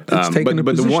position.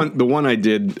 But the one I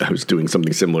did, I was doing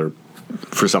something similar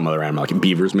for some other animal, like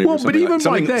beavers, maybe. Well, but even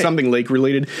like that, something lake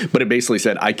related. But it basically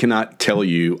said, I cannot tell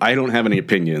you. I don't have any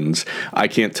opinions. I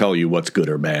can't tell you what's good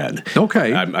or bad.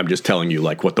 Okay, I'm just telling you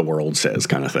like what the world says,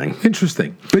 kind of thing.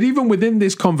 Interesting. But even within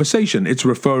this conversation, it's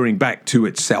referring back to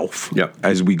itself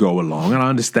as we go along, and I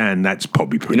understand that's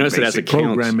probably pretty notice it has a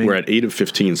count. We're at 8 of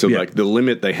 15, so like the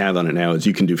limit they have on it now is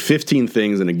you can do 15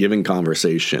 things in a given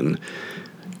conversation.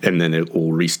 And then it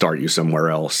will restart you somewhere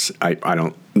else. I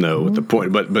don't know at the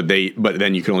point, but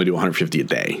then you can only do 150 a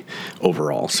day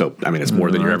overall. So I mean, it's more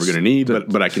than you're ever going to need.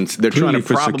 But I can. They're trying to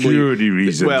for security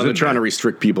reasons. Well, they're trying to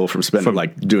restrict people from spending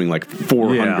doing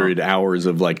 400 hours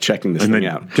of checking this thing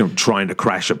out. Trying to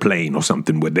crash a plane or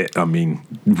something with it. I mean,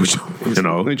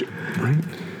 Right?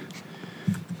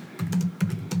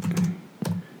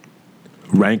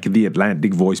 Rank the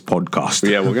Atlantic Voice podcast.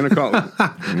 Yeah, we're going to call it.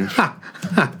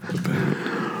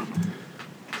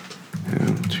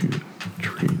 How to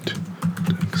treat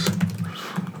ducks.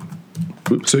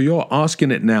 So you're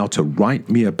asking it now to write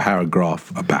me a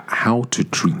paragraph about how to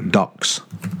treat ducks.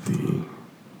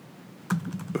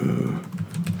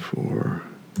 For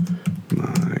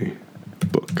my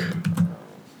book.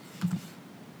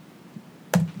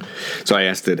 So I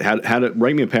asked it how to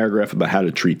write me a paragraph about how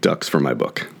to treat ducks for my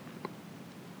book.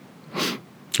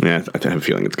 Yeah, I have a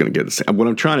feeling it's going to get this. What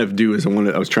I'm trying to do is I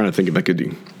was trying to think if I could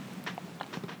do.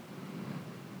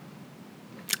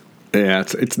 Yeah,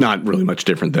 it's not really much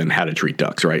different than How to Treat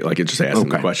Ducks, right? Like, it's just asking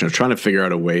the question. I was trying to figure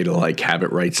out a way to, like, have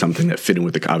it write something that fit in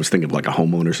with I was thinking of, like, a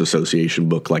homeowners association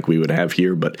book like we would have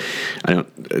here, but I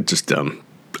don't think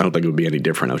it would be any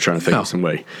different. I was trying to think of some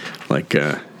way. Like,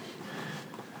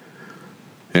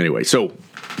 anyway, so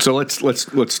let's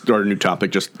start a new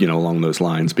topic just, along those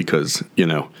lines because,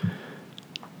 new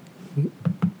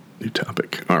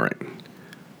topic. All right.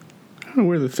 I don't know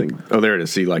where the thing... Oh, there it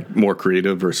is. See, like, more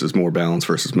creative versus more balanced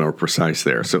versus more precise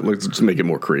there. So let's just make it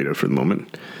more creative for the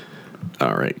moment.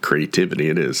 All right, creativity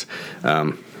it is.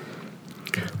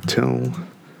 Tell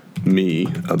me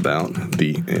about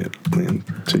the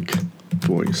Atlantic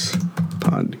Voice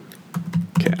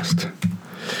podcast.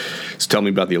 So tell me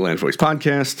about the Atlantic Voice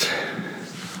podcast.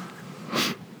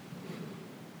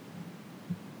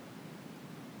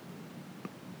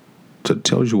 So it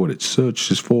tells you what it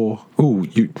searches for.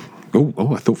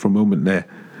 I thought for a moment there.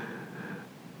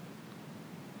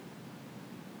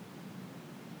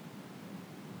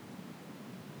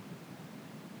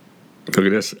 Look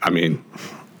at this. I mean,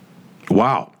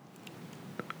 wow.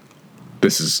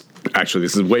 This is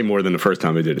way more than the first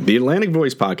time I did it. The Atlantic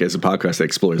Voice podcast is a podcast that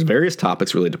explores various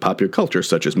topics related to popular culture,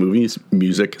 such as movies,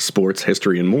 music, sports,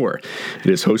 history, and more. It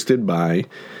is hosted by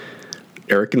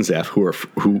Eric and Zeff,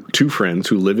 who two friends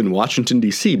who live in Washington,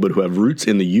 D.C., but who have roots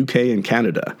in the UK and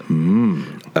Canada.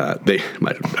 I'm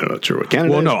not sure what Canada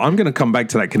is. Well, no, I'm going to come back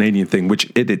to that Canadian thing,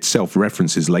 which it itself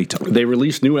references later. They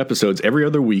release new episodes every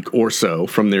other week or so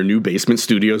from their new basement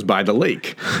studios by the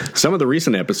lake. Some of the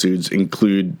recent episodes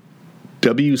include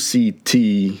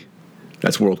WCT...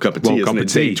 That's World Cup of Tea, isn't it?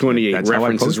 Day 28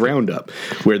 References Roundup,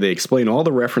 where they explain all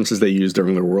the references they used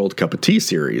during the World Cup of Tea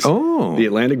series. Oh. The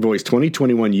Atlantic Voice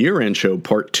 2021 Year-End Show,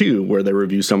 Part 2, where they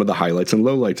review some of the highlights and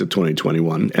lowlights of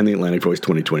 2021, and the Atlantic Voice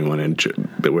 2021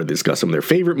 where they discuss some of their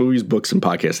favorite movies, books, and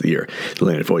podcasts of the year. The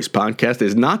Atlantic Voice podcast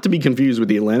is not to be confused with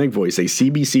the Atlantic Voice, a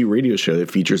CBC radio show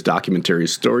that features documentary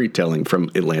storytelling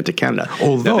from Atlantic Canada.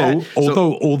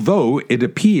 Although it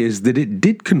appears that it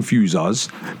did confuse us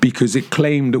because it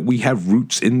claimed that we have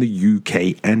roots in the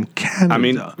UK and Canada. I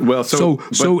mean, well,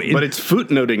 but it's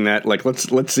footnoting that. Like,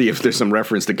 let's see if there's some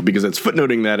reference to, because it's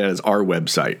footnoting that as our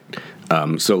website.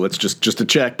 So let's just to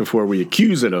check before we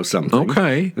accuse it of something.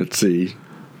 Okay, let's see.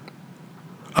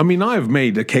 I mean, I've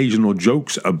made occasional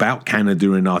jokes about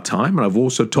Canada in our time, and I've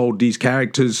also told these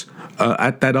characters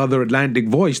at that other Atlantic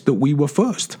Voice that we were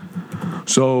first.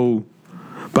 So,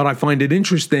 but I find it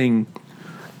interesting.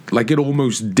 Like, it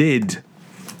almost did.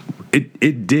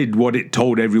 It did what it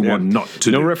told everyone not to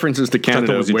do. No references to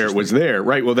Canada where it was there,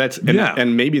 right? Well,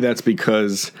 and maybe that's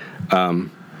because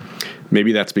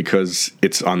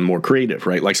it's on more creative,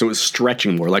 right? Like, so it's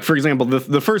stretching more. Like, for example,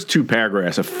 the first two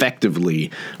paragraphs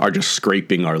effectively are just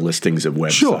scraping our listings of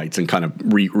websites and kind of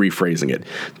rephrasing it.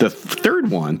 The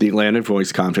third one, the Atlantic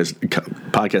Voice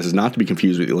podcast, is not to be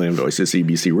confused with the Atlantic Voice, a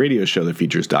CBC radio show that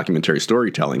features documentary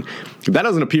storytelling. That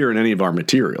doesn't appear in any of our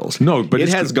materials. No, but it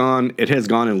has gone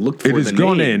and looked for the names. It has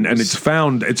gone in and it's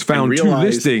found two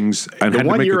listings and had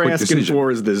to make a quick decision. The one you're asking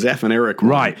for is the Zeff and Eric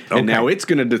one. Right. Okay. And now it's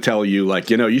going to tell you, like,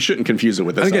 you shouldn't confuse it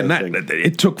with this. And again,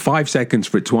 it took 5 seconds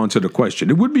for it to answer the question.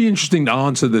 It would be interesting to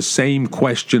answer the same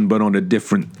question, but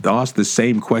ask the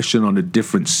same question on a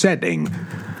different setting,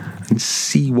 and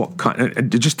see what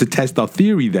just to test our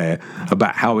theory there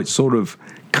about how it sort of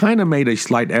kind of made a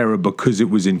slight error because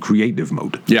it was in creative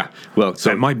mode. Yeah, well,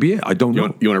 so that might be it. I don't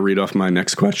know. You want to read off my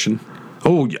next question?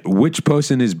 Oh, which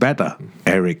person is better,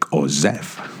 Eric or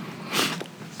Zeff?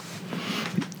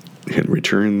 Hit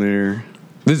return there.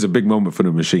 This is a big moment for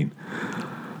the machine.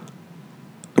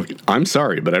 I'm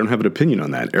sorry, but I don't have an opinion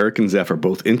on that. Eric and Zeff are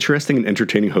both interesting and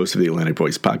entertaining hosts of the Atlantic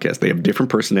Voice podcast. They have different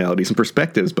personalities and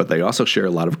perspectives, but they also share a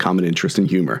lot of common interest and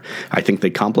humor. I think they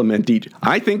complement each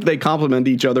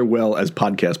other well as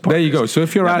podcast partners. There you go. So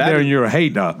if you're out there and you're a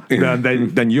hater,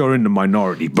 then you're in the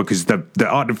minority, because the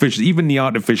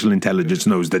artificial intelligence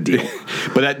knows the deal.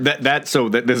 But this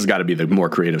has got to be the more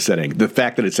creative setting. The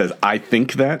fact that it says "I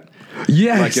think that."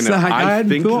 Yes, I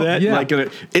think that. Yeah.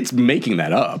 It's making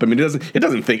that up. I mean,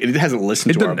 it hasn't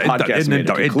listened to our podcast and made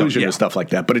a conclusion and stuff like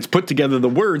that. But it's put together the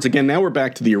words. Again, now we're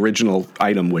back to the original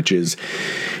item, which is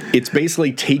it's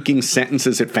basically taking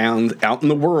sentences it found out in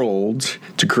the world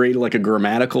to create like a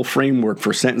grammatical framework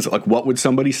for sentences. Like, what would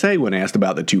somebody say when asked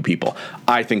about the two people?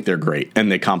 I think they're great, and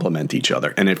they complement each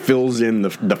other, and it fills in the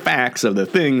facts of the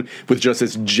thing with just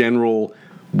this general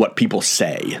what people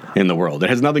say in the world. It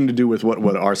has nothing to do with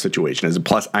what our situation is.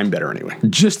 Plus, I'm better anyway.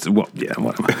 Just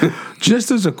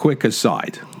as a quick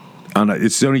aside, and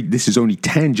this is only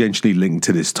tangentially linked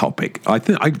to this topic. I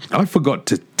think I forgot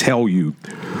to tell you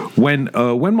when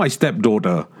my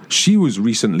stepdaughter She was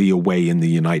recently away in the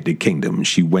United Kingdom.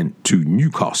 She went to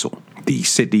Newcastle, the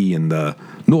city in the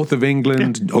north of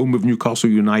England, home of Newcastle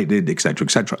United, etc.,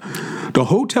 etc. The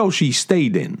hotel she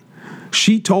stayed in,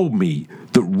 she told me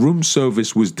that room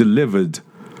service was delivered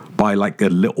by like a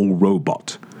little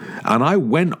robot. And I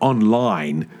went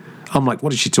online. I'm like,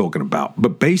 what is she talking about?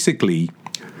 But basically...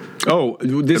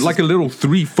 this like a little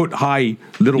 3 foot high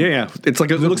little. Yeah. It's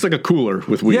like it looks like a cooler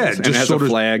with wheels. Yeah, and it has a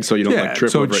flag, so you don't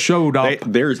trip over it. So it showed up.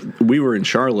 We were in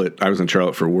Charlotte. I was in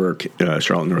Charlotte for work,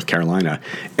 Charlotte, North Carolina,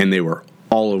 and they were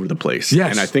all over the place.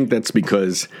 Yes. And I think that's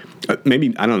because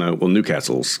maybe, I don't know. Well,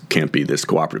 Newcastle's can't be this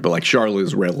cooperative, but like Charlotte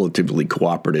is relatively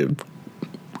cooperative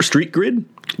street grid.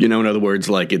 You know, in other words,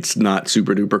 like it's not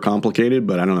super duper complicated,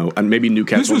 but I don't know. And maybe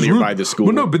Newcastle nearby the school.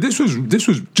 Well, no, but this was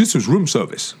room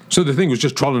service. So the thing was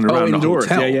just trolling around indoors.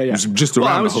 the hotel. Yeah. It was just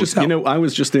around the hotel. I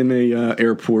was just in a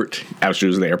airport. Actually, it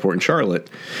was the airport in Charlotte.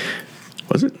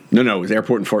 Was it? No, it was the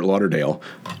airport in Fort Lauderdale,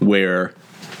 where.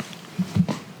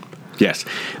 Yes,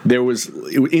 there was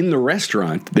in the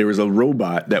restaurant. There was a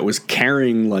robot that was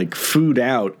carrying like food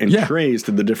out and trays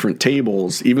to the different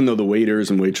tables, even though the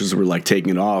waiters and waitresses were like taking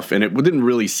it off, and it didn't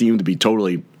really seem to be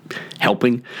totally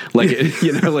helping. Like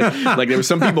like there were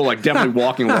some people like definitely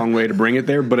walking a long way to bring it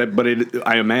there, but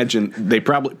I imagine they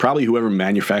probably whoever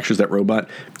manufactures that robot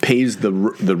pays the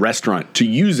restaurant to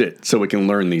use it so it can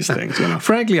learn these things. You know?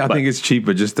 Frankly, I think it's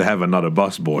cheaper just to have another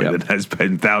busboy that has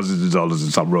spent thousands of dollars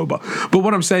on some robot. But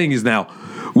what I'm saying is now,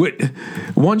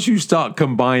 once you start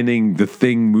combining the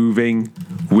thing moving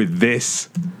with this,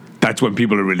 that's when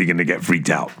people are really going to get freaked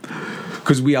out,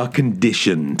 because we are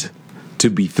conditioned to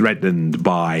be threatened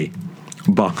by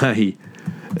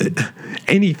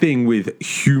anything with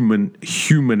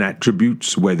human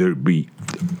attributes, whether it be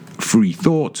free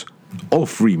thought or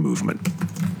free movement.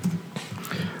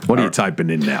 What are you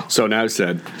typing in now? So now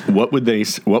said, what would they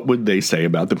say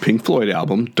about the Pink Floyd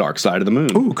album Dark Side of the Moon?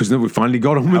 Oh, because then we finally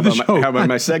got on with the show. How about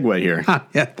my segue here?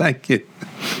 Yeah, thank you.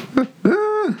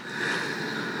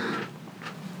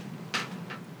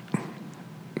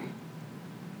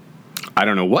 I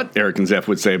don't know what Eric and Zeff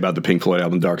would say about the Pink Floyd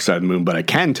album Dark Side of the Moon, but I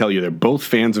can tell you they're both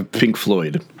fans of Pink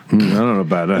Floyd. I don't know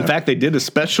about that. In fact, they did a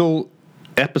special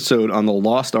episode on the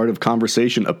Lost Art of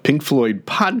Conversation, a Pink Floyd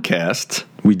podcast.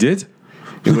 We did?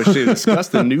 In which they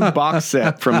discussed the new box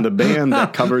set from the band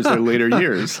that covers their later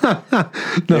years.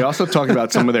 They also talk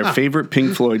about some of their favorite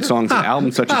Pink Floyd songs and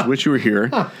albums, such as Wish You Were Here.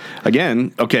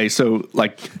 Again, okay, so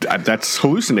like that's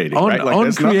hallucinating, right? Like,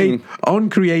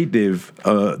 on Creative,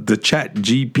 the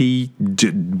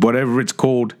ChatGPT, whatever it's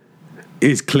called,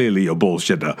 is clearly a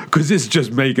bullshitter, because it's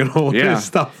just making all this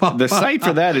stuff up. The site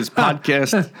for that is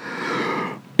podcast.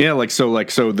 Yeah,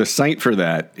 so the site for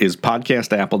that is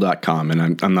podcastapple.com,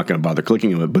 and I'm not going to bother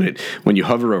clicking on it, but when you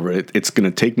hover over it, it's going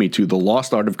to take me to the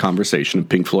Lost Art of Conversation of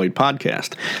Pink Floyd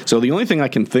podcast. So the only thing I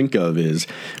can think of is,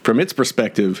 from its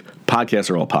perspective, podcasts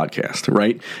are all podcasts,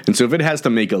 right? And so if it has to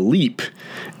make a leap,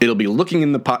 it'll be looking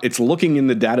in the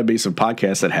database of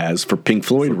podcasts it has for Pink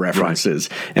Floyd references,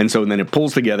 right. And so then it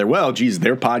pulls together, well, geez,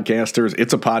 they're podcasters,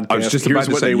 it's a podcast, I was just here's about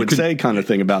to what say, they would say kind of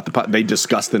thing about they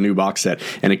discuss the new box set,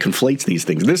 and it conflates these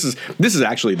things. This is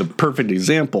actually the perfect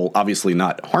example, obviously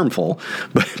not harmful,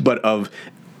 but of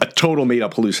a total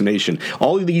made-up hallucination.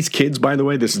 All of these kids, by the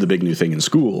way, this is the big new thing in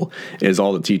school, is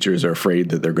all the teachers are afraid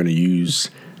that they're going to use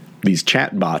these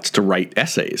chat bots to write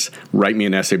essays. Write me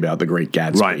an essay about the Great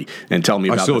Gatsby, right, and tell me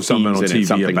about the themes in it,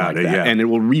 something like that. Yeah. And it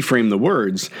will reframe the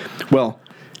words. Well,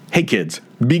 hey kids,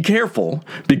 be careful,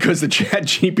 because the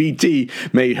ChatGPT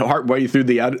may partway you through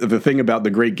the thing about the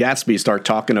Great Gatsby start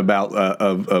talking about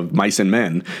of mice and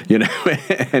men, you know,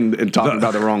 and talking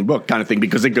about the wrong book kind of thing,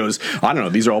 because it goes, I don't know,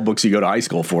 these are all books you go to high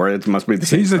school for. It must be the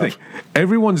same stuff. Here's the thing.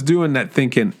 Everyone's doing that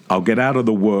thinking, I'll get out of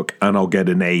the work and I'll get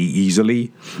an A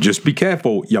easily. Just be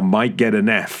careful, you might get an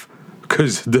F.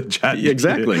 Because the chat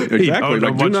exactly.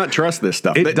 Like, do not trust this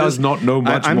stuff. It does not know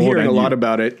much more. I'm hearing a lot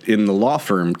about it in the law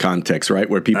firm context, right?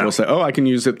 Where people say, "Oh, I can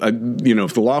use it."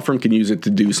 If the law firm can use it to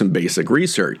do some basic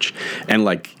research, and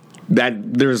like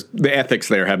that, there's the ethics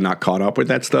there have not caught up with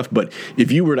that stuff. But if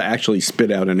you were to actually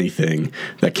spit out anything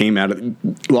that came out of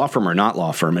law firm or not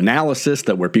law firm analysis,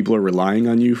 that where people are relying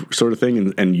on you, sort of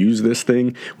thing, and use this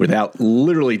thing without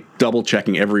literally double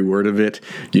checking every word of it,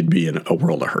 you'd be in a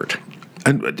world of hurt.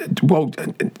 And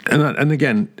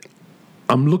again,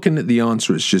 I'm looking at the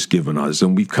answer it's just given us,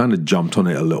 and we've kind of jumped on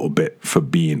it a little bit for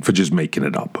just making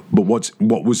it up. But what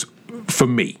was for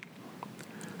me,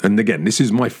 and again, this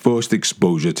is my first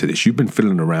exposure to this. You've been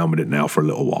fiddling around with it now for a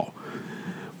little while.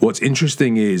 What's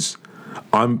interesting is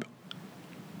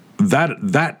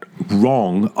that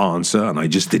wrong answer, and I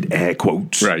just did air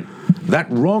quotes. Right.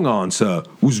 That wrong answer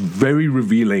was very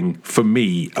revealing for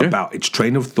me about its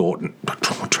train of thought,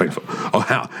 or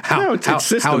how it's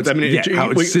systems.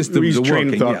 how its systems are train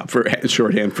working. of thought for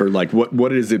shorthand for like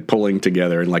what is it pulling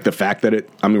together, and like the fact that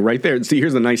right there. See,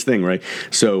 here's the nice thing, right?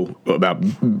 So about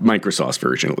Microsoft's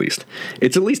version, at least,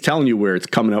 it's at least telling you where it's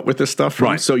coming up with this stuff from,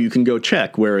 right? So you can go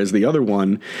check. Whereas the other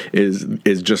one is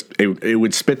just it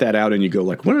would spit that out, and you go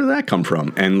like, where did that come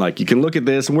from? And like you can look at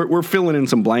this, and we're filling in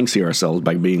some blanks here ourselves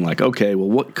by being like, okay, well,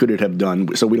 what could it have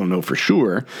done? So we don't know for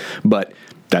sure, but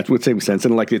that would make sense.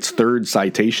 And like its third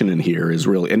citation in here is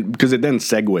really, and because it then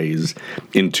segues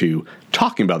into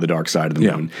talking about the dark side of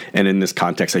the moon. And in this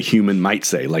context, a human might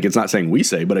say, like, it's not saying we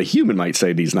say, but a human might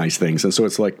say these nice things. And so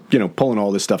it's like, pulling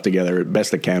all this stuff together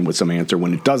best it can with some answer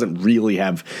when it doesn't really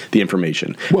have the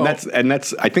information. Well, and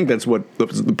that's I think that's what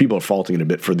the people are faulting it a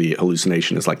bit for the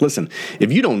hallucination. Is like, listen,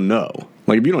 if you don't know,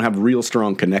 like if you don't have real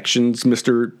strong connections,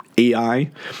 Mr. AI,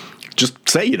 just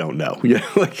say you don't know.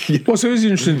 Well, so here's the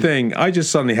interesting thing. I just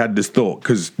suddenly had this thought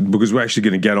because we're actually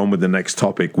going to get on with the next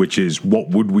topic, which is what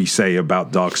would we say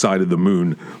about Dark Side of the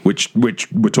Moon, which we're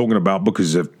talking about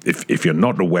because if you're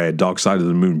not aware, Dark Side of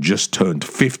the Moon just turned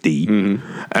 50,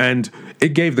 and it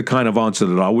gave the kind of answer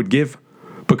that I would give.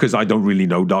 Because I don't really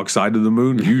know Dark Side of the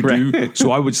Moon. You do.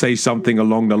 So I would say something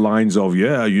along the lines of,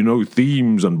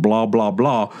 themes and blah, blah,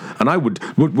 blah. And I would,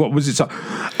 what was it?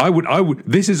 I would,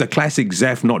 this is a classic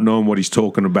Zeff not knowing what he's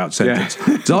talking about sentence.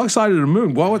 Yeah. Dark Side of the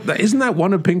Moon. Well, isn't that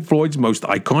one of Pink Floyd's most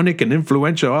iconic and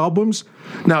influential albums?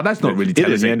 Now, that's not really telling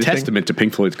me anything. It is a testament to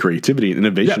Pink Floyd's creativity and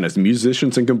innovation as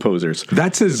musicians and composers.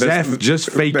 That's a Zeff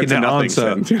just faking an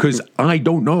answer because I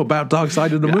don't know about Dark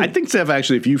Side of the Moon. I think, Zeff,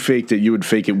 actually, if you faked it, you would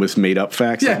fake it with made-up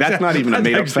facts. Yeah, that's not even a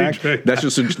made-up fact. That's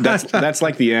just that's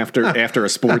like the after a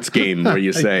sports game where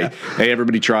you say, "Hey,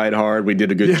 everybody tried hard. We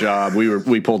did a good job.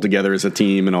 We pulled together as a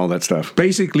team and all that stuff."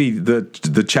 Basically, the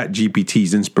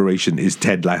ChatGPT's inspiration is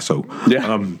Ted Lasso.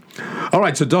 Yeah. All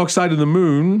right. So, Dark Side of the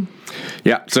Moon.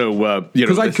 Yeah. So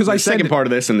the second part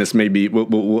of this, and this may be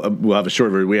we'll have a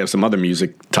short version. We have some other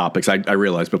music topics. I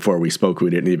realized before we spoke,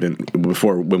 we didn't even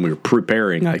when we were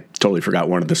preparing. I totally forgot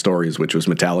one of the stories, which was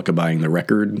Metallica buying the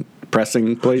record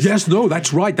pressing place. Yes, no,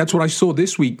 that's right. That's what I saw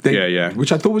this week.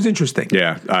 Which I thought was interesting.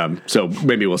 Yeah. So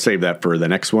maybe we'll save that for the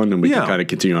next one, and we can kind of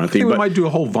continue on a theme. I think we might do a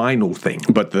whole vinyl thing.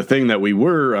 But the thing that we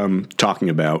were talking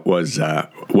about was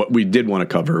what we did want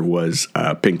to cover was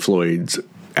Pink Floyd's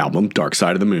album Dark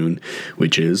Side of the Moon,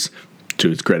 which is,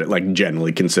 to its credit, like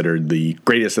generally considered the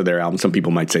greatest of their albums. Some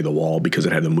people might say The Wall because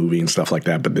it had the movie and stuff like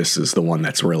that, but this is the one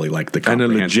that's really like the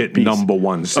comprehensive and a legit piece. number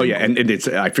one single. Oh yeah, and it's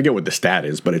I forget what the stat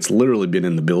is, but it's literally been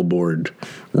in the Billboard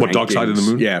rankings, Dark Side of the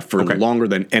Moon? Yeah, for longer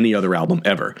than any other album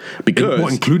ever.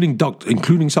 Because including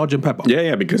Sgt. Pepper.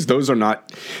 Yeah, because those are not.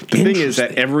 The thing is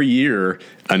that every year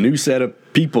a new set of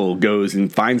people goes and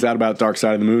finds out about Dark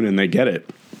Side of the Moon and they get it.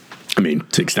 I mean,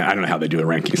 to the extent, I don't know how they do the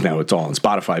rankings now. It's all on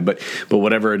Spotify, but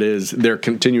whatever it is, they're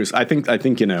continuous. I think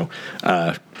Sgt.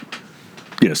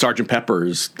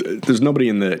 Pepper's. There's nobody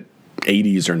in the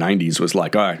 80s or 90s was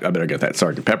like, I better get that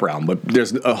Sgt. Pepper album. But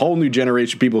there's a whole new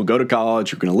generation of people who go to college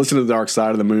who are going to listen to the Dark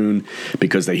Side of the Moon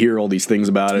because they hear all these things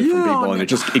about it from people, and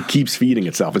it keeps feeding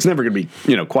itself. It's never going to be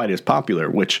quite as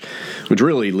popular, which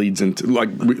really leads into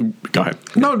go ahead.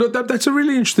 No, that's a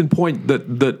really interesting point.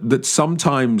 That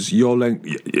sometimes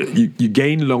you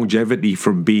gain longevity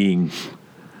from being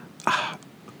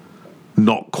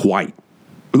not quite.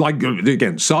 Like,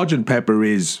 again, Sgt. Pepper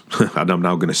is, and I'm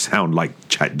now going to sound like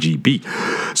ChatGPT,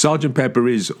 Sgt. Pepper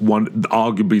is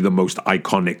arguably the most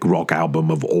iconic rock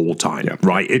album of all time,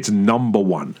 right? It's number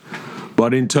one.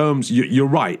 But in terms, you're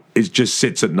right, it just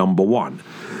sits at number one.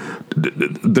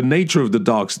 The nature of the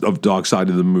Dark Side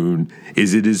of the Moon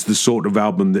is it is the sort of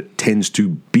album that tends to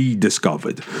be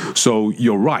discovered. So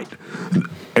you're right.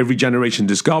 Every generation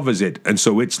discovers it, and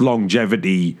so its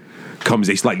longevity comes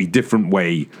a slightly different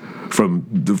way from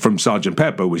Sgt.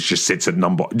 Pepper, which just sits at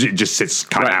kind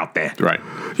of out there. Right.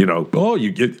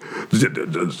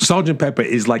 Sgt. Pepper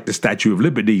is like the Statue of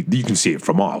Liberty. You can see it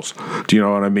for miles. Do you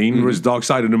know what I mean? Mm-hmm. Whereas Dark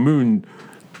Side of the Moon,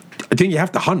 I think you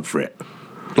have to hunt for it.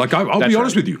 Like, I'll be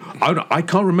honest with you. I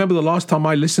can't remember the last time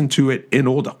I listened to it in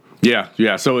order.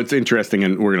 Yeah. So it's interesting,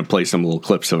 and we're going to play some little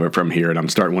clips of it from here. And I'm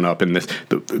starting one up, and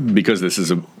because this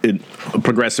is a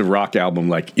progressive rock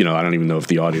album. I don't even know if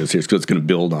the audio is here because it's going to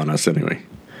build on us anyway.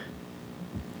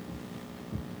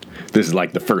 This is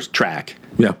like the first track.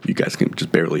 Yeah, you guys can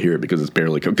just barely hear it because it's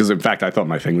barely. Because in fact, I thought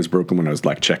my thing was broken when I was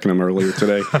checking them earlier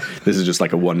today. This is just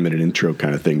like a 1 minute intro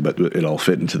kind of thing, but it all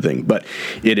fit into the thing. But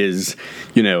it is,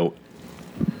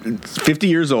 it's 50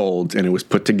 years old, and it was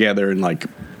put together in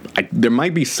there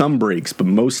might be some breaks, but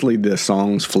mostly the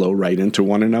songs flow right into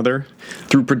one another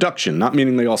through production. Not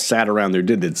meaning they all sat around there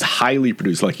did. It's highly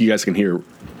produced. Like you guys can hear,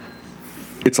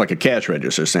 it's like a cash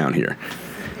register sound here.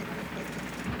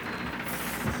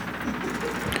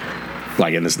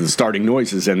 Like, and this is the starting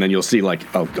noises, and then you'll see, like,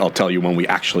 I'll tell you when we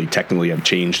actually technically have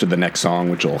changed to the next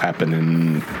song, which will happen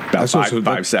in about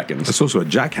five seconds. That's also a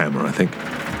jackhammer, I think.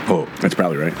 Oh, that's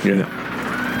probably right. Yeah.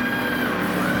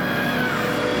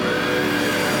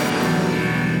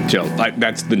 So, like,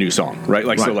 that's the new song, right?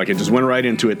 Like, right. So, like, it just went right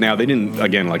into it. Now, they didn't,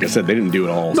 again, like I said, they didn't do it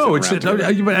all. No,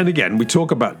 and again, we talk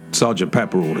about Sgt.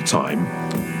 Pepper all the time.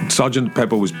 Sgt.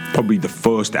 Pepper was probably the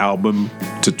first album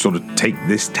to sort of take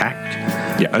this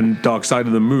tact. Yeah. And Dark Side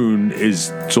of the Moon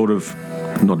is sort of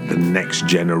not the next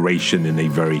generation in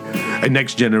a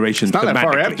next generation. It's not that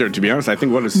far after, to be honest. I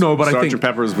think Sgt.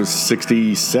 Pepper's was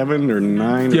 67 or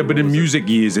 9. Yeah, but in music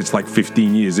years, it's like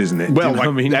 15 years, isn't it? Well,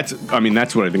 that's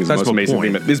what I think is the most amazing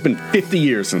thing. It's been 50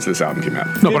 years since this album came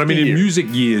out. No, but I mean, in music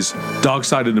years, Dark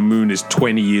Side of the Moon is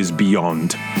 20 years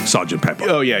beyond Sgt. Pepper.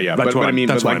 Oh, yeah. But I mean,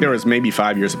 there was maybe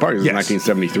 5 years apart. It was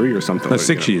 1973 or something. That's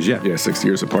 6 years, yeah. Yeah, 6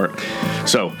 years apart.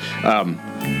 So,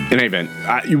 in any event,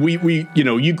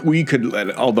 we could,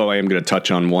 although I am going to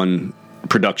touch on one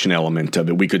production element of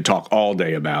it, we could talk all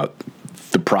day about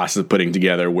the process of putting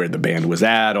together, where the band was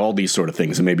at, all these sort of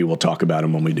things, and maybe we'll talk about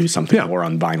them when we do something more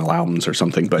on vinyl albums or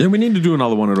something. But we need to do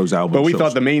another one of those albums. But we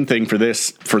thought the main thing for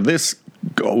this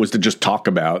was to just talk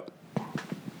about,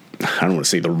 I don't want to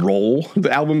say the role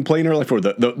the album played in our life, or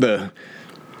the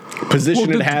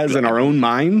position it has in our own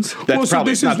minds. That's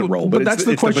probably not the role, but that's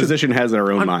the position it has in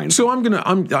our own minds. So I'm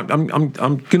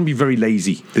gonna be very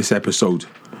lazy this episode,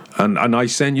 and I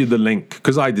send you the link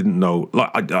because I didn't know.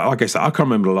 Like I said, I can't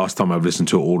remember the last time I've listened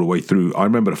to it all the way through. I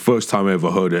remember the first time I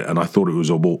ever heard it, and I thought it was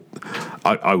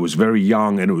I was very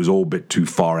young, and it was all a bit too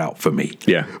far out for me.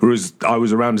 Yeah. Whereas I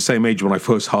was around the same age when I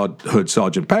first heard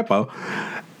Sgt. Pepper,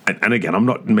 and again, I'm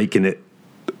not making it.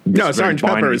 No, Sgt.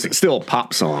 Pepper is still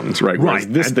pop songs, right? Right.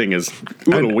 This thing is a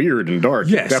little weird and dark.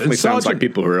 Yes, it definitely sounds like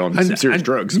people who are on some serious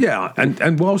drugs. Yeah,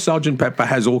 and while Sgt. Pepper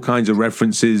has all kinds of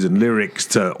references and lyrics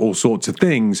to all sorts of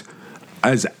things,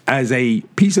 as a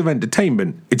piece of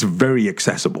entertainment, it's very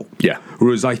accessible. Yeah.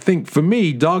 Whereas I think for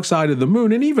me, Dark Side of the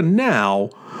Moon, and even now,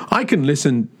 I can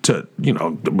listen to,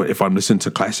 if I'm listening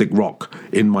to classic rock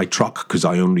in my truck, because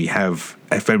I only have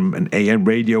FM and AM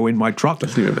radio in my truck.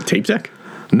 Doesn't you have a tape deck?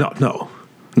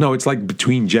 No, it's like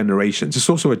between generations. It's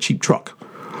also a cheap truck.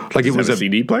 Like it was a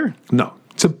CD player? No,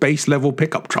 it's a base level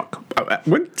pickup truck.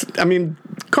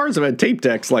 Cars have had tape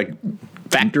decks like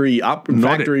factory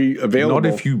available. Not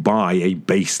if you buy a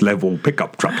base level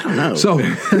pickup truck. I don't know.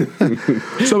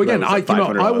 So again, I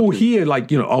will hear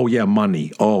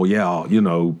money. Oh yeah,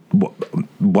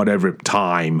 whatever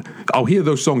time. I'll hear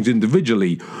those songs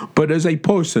individually, but as a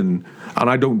person, and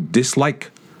I don't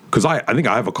dislike, because I think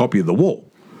I have a copy of The Wall.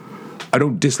 I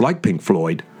don't dislike Pink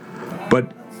Floyd,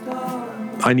 but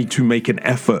I need to make an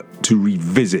effort to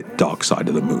revisit Dark Side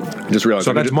of the Moon. Just realized.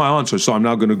 So that's my answer. So I'm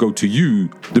now going to go to you,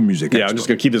 the music expert. I'm just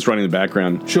going to keep this running in the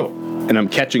background. Sure. And I'm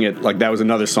catching it, like that was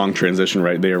another song transition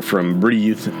right there from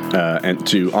Breathe and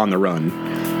to On the Run.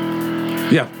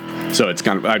 Yeah. So it's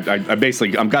kind of,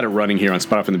 I've got it running here on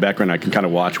Spotify in the background. I can kind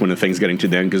of watch when the thing's getting to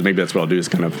the end, because maybe that's what I'll do is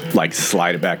kind of like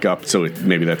slide it back up. So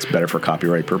maybe that's better for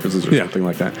copyright purposes or something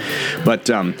like that. But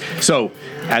so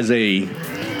as a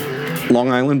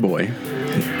Long Island boy,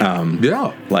 and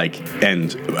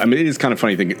it is kind of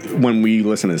funny thing when we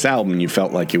listen to this album, you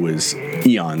felt like it was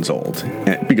eons old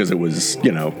because it was,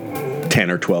 10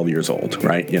 or 12 years old,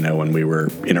 right? When we were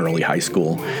in early high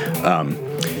school.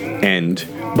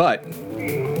 But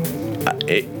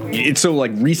it's so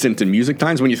like recent in music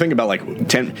times when you think about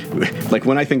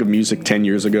when I think of music 10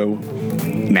 years ago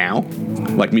now,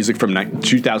 like music from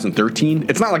 2013,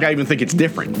 it's not like I even think it's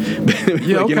different.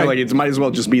 It might as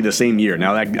well just be the same year.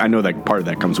 Now I know that part of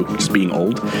that comes with just being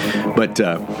old, but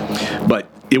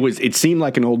it seemed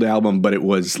like an old album, but it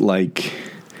was like,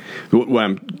 what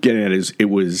I'm getting at is it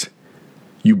was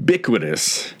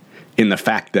ubiquitous in the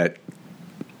fact that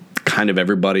kind of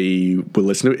everybody would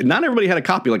listen to it. Not everybody had a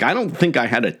copy. Like, I don't think I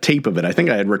had a tape of it. I think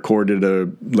I had recorded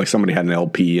somebody had an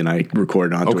LP and I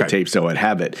recorded onto a tape, so I'd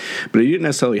have it. But I didn't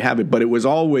necessarily have it, but it was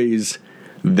always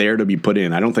there to be put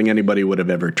in. I don't think anybody would have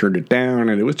ever turned it down,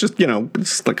 and it was just,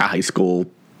 it's like a high school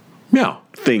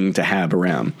thing to have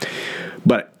around.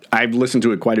 But I've listened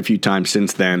to it quite a few times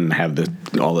since then, have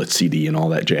all the CD and all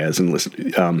that jazz, and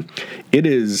listen. It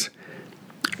is,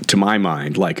 to my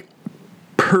mind, like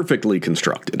perfectly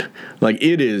constructed. Like,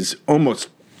 it is almost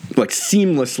like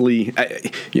seamlessly.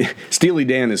 Steely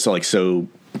Dan is like so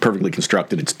perfectly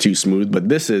constructed. It's too smooth. But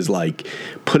this is like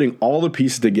putting all the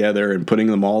pieces together and putting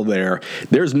them all there.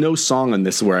 There's no song on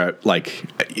this where, like,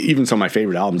 even some of my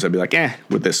favorite albums, I'd be like,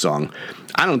 with this song.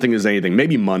 I don't think there's anything.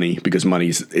 Maybe Money, because Money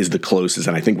is the closest,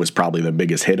 and I think was probably the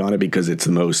biggest hit on it because it's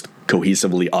the most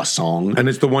cohesively a song. And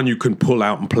it's the one you can pull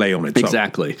out and play on its own.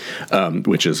 Exactly,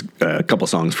 which is a couple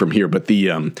songs from here. But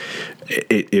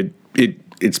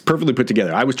it's perfectly put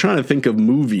together. I was trying to think of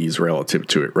movies relative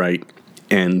to it, right?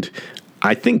 And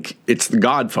I think it's The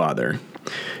Godfather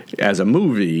as a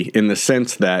movie in the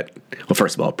sense that, well,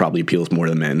 first of all, it probably appeals more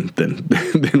to men than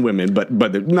women, but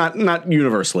not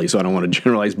universally. So I don't want to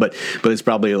generalize, but it's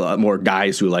probably a lot more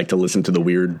guys who like to listen to the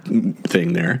weird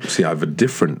thing there. See, let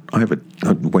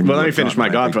me finish my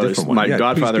Godfather. My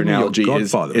Godfather analogy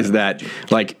is that,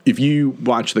 like, if you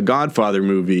watch the Godfather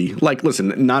movie, like,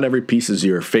 listen, not every piece is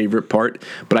your favorite part,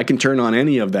 but I can turn on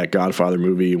any of that Godfather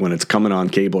movie when it's coming on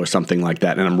cable or something like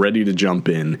that, and I'm ready to jump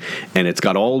in, and it's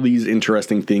got all these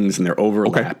interesting things and they're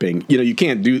overlapping. Okay. You know, you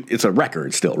can't do, it's a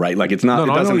record still, right? Like, it's not,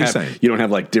 you don't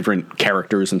have like different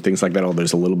characters and things like that. Oh,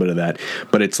 there's a little bit of that,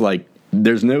 but it's like,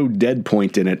 there's no dead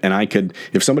point in it. And I could,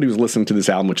 if somebody was listening to this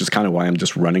album, which is kind of why I'm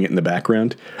just running it in the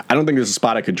background, I don't think there's a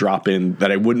spot I could drop in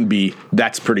that I wouldn't be,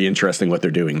 that's pretty interesting what they're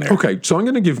doing there. Okay. So I'm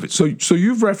going to give, so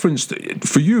you've referenced,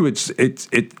 for you, it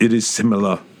is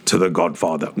similar to The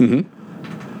Godfather. Mm-hmm.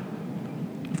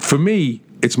 For me,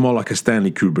 it's more like a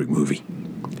Stanley Kubrick movie.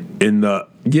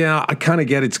 I kind of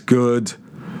get it's good.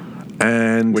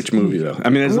 And which movie, though? I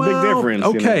mean, there's a big difference.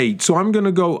 Okay, you know? So I'm going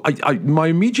to go, my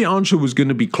immediate answer was going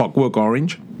to be Clockwork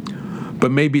Orange, but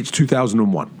maybe it's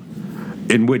 2001,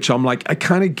 in which I'm like, I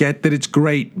kind of get that it's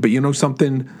great, but you know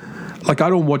something, like I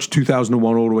don't watch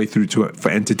 2001 all the way through to it for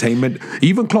entertainment.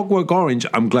 Even Clockwork Orange,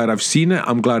 I'm glad I've seen it,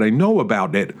 I'm glad I know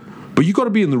about it, but you got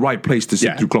to be in the right place to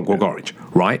sit through Clockwork Orange,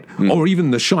 right? Mm. Or even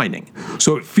The Shining.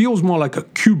 So it feels more like a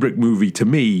Kubrick movie to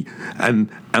me, and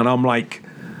I'm like,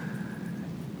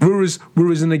 whereas,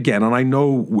 and again, and I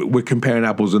know we're comparing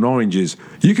apples and oranges.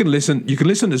 You can listen to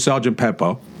Sgt.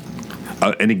 Pepper,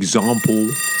 an example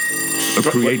of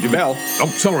creative. Bell. Oh,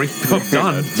 sorry, I'm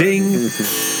done. Ding.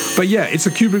 But yeah, it's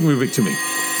a Kubrick movie to me.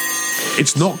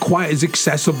 It's not quite as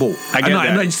accessible. I get that.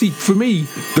 And I see, for me,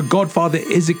 The Godfather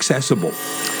is accessible,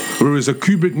 whereas a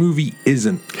Kubrick movie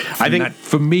isn't. I think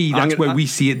for me, that's where we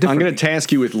see it differently. I'm going to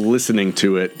task you with listening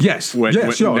to it. Yes,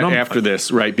 after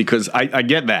this, right? Because I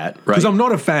get that, right? Because I'm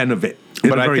not a fan of it.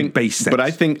 In a very base sense. But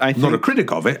I think I'm not a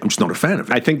critic of it. I'm just not a fan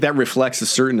of it. I think that reflects a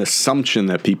certain assumption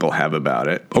that people have about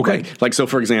it. Okay. Like so,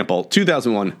 for example,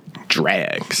 2001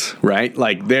 drags, right?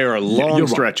 Like there are long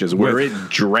stretches where it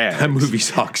drags. That movie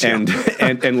sucks. And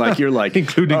like you're like,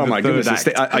 including oh my goodness.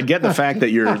 I get the fact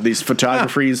that these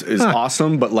photographies is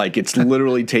awesome, but like it's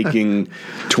literally taking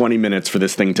 20 minutes for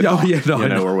this thing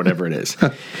to or whatever it is.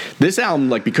 This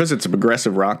album, like because it's a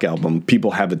progressive rock album,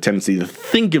 people have a tendency to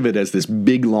think of it as this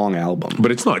big long album. But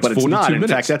it's not. It's not. In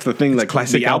fact, that's the thing. It's like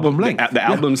classic the album length. The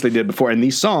albums they did before, and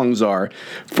these songs are.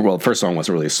 The first song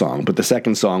wasn't really a song, but the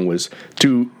second song was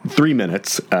 3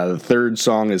 minutes. The third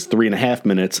song is 3.5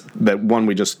 minutes. That one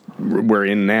we're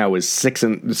in now is 6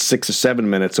 or 7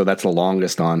 minutes. So that's the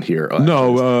longest on here.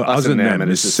 Us and Them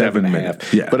is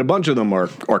 7.5. Yeah, but a bunch of them are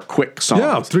quick songs.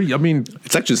 Yeah, 3. I mean,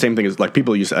 it's actually the same thing as like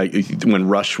people used when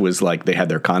Rush was like they had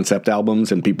their concept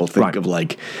albums, and people think of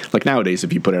like nowadays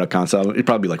if you put out a concept album, it'd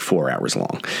probably be like 4 hours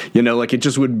long. You know, like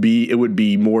it would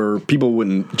be more, people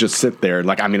wouldn't just sit there.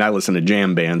 Like, I mean, I listen to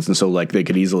jam bands, and so like they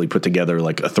could easily put together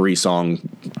like a 3-song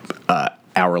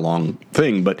hour-long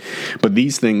thing, but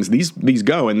these things, these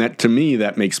go, and that to me,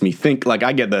 that makes me think, like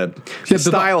I get the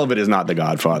style of it is not The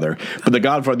Godfather, but The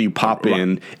Godfather you pop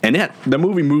in, and the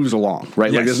movie moves along,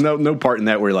 right? Yes. Like there's no part in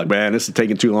that where you're like, man, this is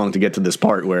taking too long to get to this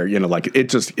part where, you know, like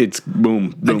it's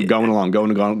boom, going along.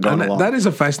 That is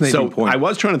a fascinating point. I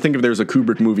was trying to think if there's a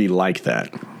Kubrick movie like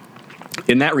that.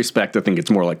 In that respect, I think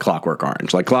it's more like Clockwork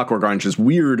Orange. Like Clockwork Orange is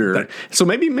weirder. So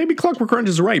maybe Clockwork Orange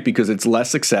is right because it's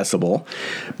less accessible,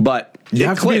 but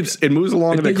it clips. It moves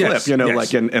along in a clip, you know,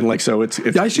 like and like so it's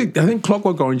actually, I think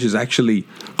Clockwork Orange is actually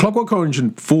Clockwork Orange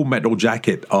and Full Metal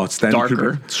Jacket are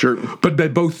darker, sure, but they're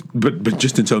both but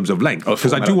just in terms of length.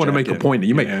 Because I do want to make a point that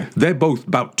you make. They're both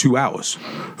about 2 hours,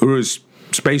 whereas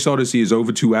Space Odyssey is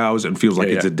over 2 hours and feels like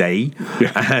it's a day,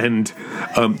 and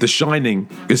The Shining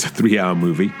is a 3-hour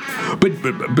movie.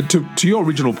 But to your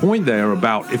original point there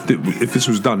about if this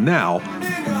was done now,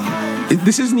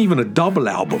 this isn't even a double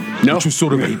album, which was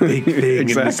sort of a big thing.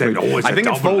 Exactly. I think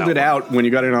it folded out when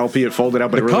you got an LP. It folded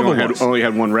out, but it really only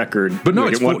had one record. But no,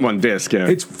 it's one disc. Yeah,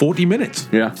 it's 40 minutes.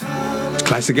 Yeah. It's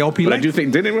classic LP. But I do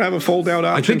think, didn't it have a fold-out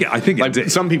option? I think it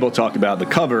did. Some people talk about the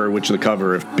cover, which the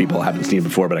cover, if people haven't seen it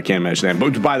before, but I can't imagine that.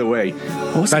 But by the way,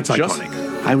 that's iconic.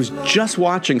 I was just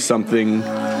watching something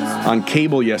on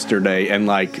cable yesterday, and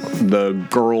like the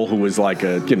girl who was like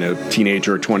a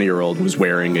teenager or 20-year-old was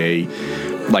wearing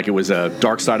it was a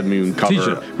Dark Side of the Moon cover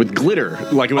T-shirt with glitter.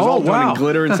 Like it was all done in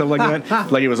glitter and stuff like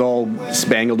that. Like it was all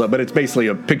spangled up. But it's basically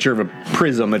a picture of a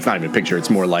prism. It's not even a picture. It's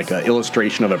more like an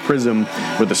illustration of a prism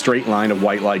with a straight line of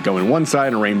white light going one side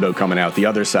and a rainbow coming out the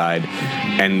other side.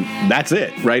 And that's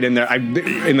it, right? And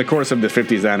in the course of the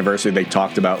 50th anniversary, they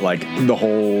talked about like the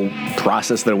whole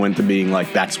process that went to being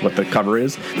like, that's what the cover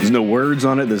is. There's no words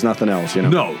on it. There's nothing else,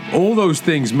 No, all those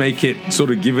things make it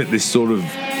give it this sort of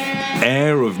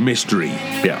air of mystery.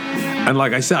 Yeah. And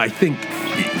like I said, I think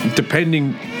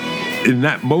depending in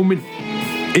that moment,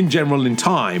 in general, in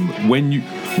time, when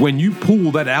you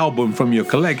pull that album from your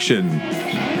collection,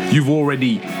 you've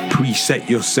already preset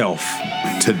yourself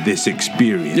to this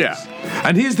experience. Yeah.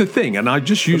 And here's the thing, and I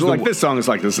just use this song is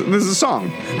like this. This is a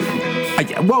song.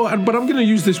 But I'm going to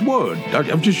use this word.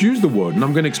 I've just used the word, and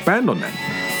I'm going to expand on that.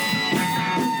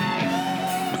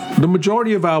 The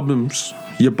majority of albums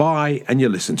you buy and you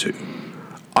listen to,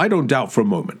 I don't doubt for a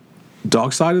moment,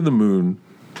 Dark Side of the Moon,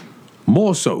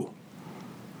 more so.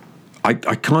 I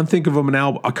can't think of an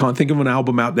album. I can't think of an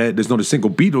album out there. There's not a single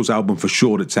Beatles album for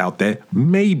sure that's out there.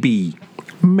 Maybe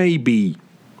the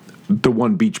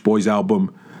one Beach Boys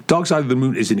album. Dark Side of the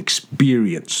Moon is an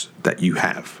experience that you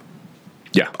have.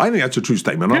 Yeah, I think that's a true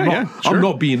statement. Sure. I'm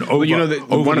not being overly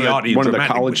arty. One of the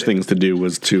college things to do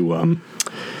was to,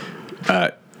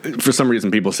 for some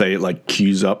reason, people say it like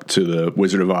cues up to the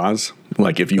Wizard of Oz.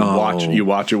 Like if you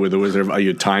watch it with the Wizard of Oz,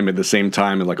 you time at the same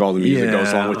time, and like all the music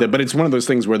goes along with it. But it's one of those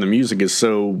things where the music is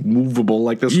so movable,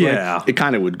 like this way, it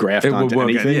kind of would graft onto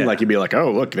anything. Like you'd be like,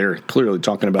 oh look, they're clearly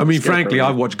talking about. I mean, frankly,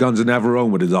 I've watched Guns N'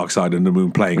 Navarone with the Dark Side of the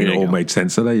Moon playing, and it all made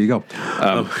sense. So there you go.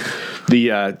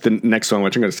 The next song,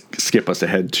 which I'm going to skip us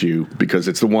ahead to because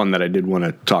it's the one that I did want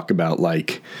to talk about.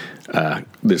 Like,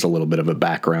 there's a little bit of a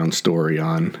background story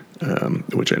on,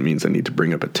 which means I need to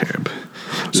bring up a tab.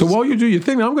 So while you do your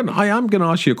thing, I am going to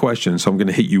ask you a question. So I'm going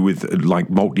to hit you with like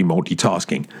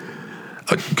multitasking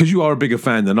because you are a bigger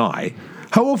fan than I.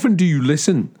 How often do you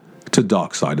listen to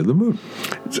Dark Side of the Moon?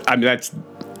 I mean,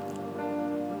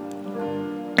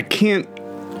 I can't.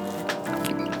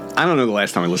 I don't know the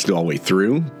last time I listened to it all the way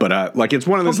through, but like it's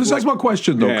one of those. That's my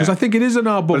question though, because I think it is an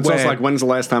album. But it's also like, when's the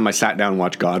last time I sat down and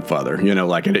watched Godfather?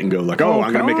 Like I didn't go like,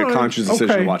 I'm going to make a conscious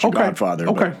decision to watch Godfather.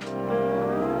 Okay.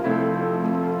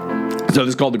 So this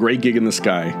is called The Great Gig in the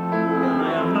Sky.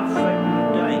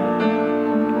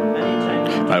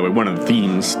 By the way, one of the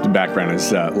themes, the background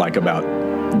is like about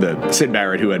the Sid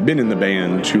Barrett, who had been in the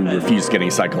band, who refused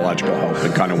getting psychological help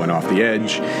and kind of went off the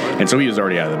edge. And so he was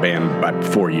already out of the band by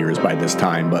 4 years by this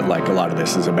time. But like a lot of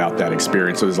this is about that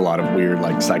experience. So there's a lot of weird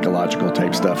like psychological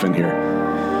type stuff in here.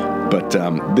 But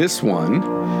this one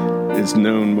is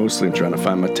known mostly. I'm trying to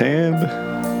find my tab.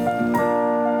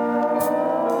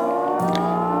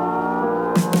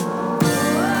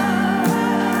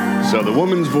 So the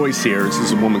woman's voice here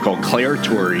is a woman called Claire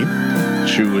Torrey,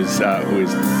 who is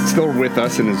still with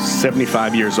us and is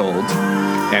 75 years old,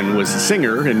 and was a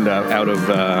singer and out of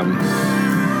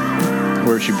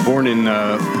where is she born in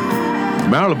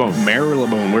Marylebone.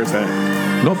 Marylebone, where's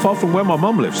that? Not far from where my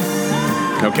mum lives.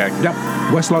 Okay.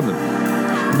 Yep, West London,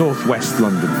 Northwest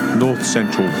London, North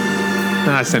Central,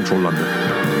 Central London.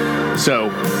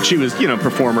 So she was,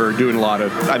 performer, doing a lot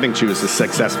of, I think she was a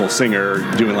successful singer,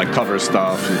 doing like cover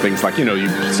stuff and things like, you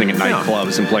sing at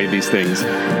nightclubs and play these things.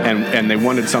 And they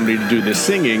wanted somebody to do this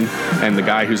singing. And the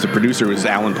guy who's the producer was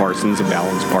Alan Parsons of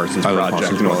Alan Parsons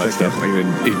Project and all that stuff.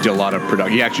 And he did a lot of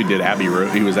production. He actually did Abbey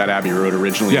Road. He was at Abbey Road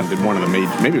originally. Yeah. He did one of the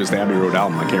maybe it was the Abbey Road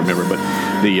album. I can't remember. But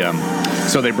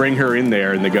so they bring her in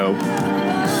there and they go,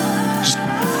 just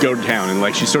go to town. And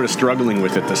like she's sort of struggling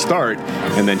with it to start.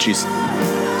 And then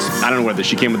I don't know whether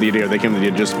she came with the idea or they came with the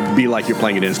idea, just be like you're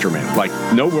playing an instrument. Like,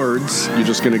 no words. You're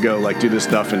just going to go, like, do this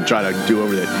stuff and try to do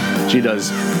over it. She does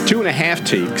 2.5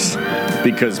 takes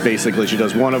because basically she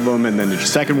does one of them and then the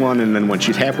second one, and then when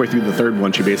she's halfway through the third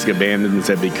one, she basically abandoned and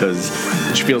said because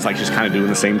she feels like she's kind of doing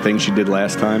the same thing she did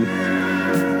last time.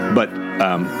 But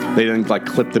they didn't, like,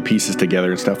 clip the pieces together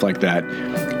and stuff like that.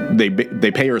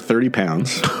 They pay her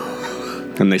 £30.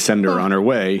 And they send her on her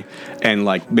way and,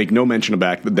 like, make no mention of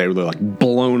back that they were, like,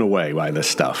 blown away by this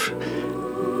stuff.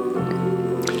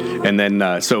 And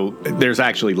then, so there's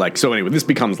actually, like, so anyway, this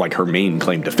becomes, like, her main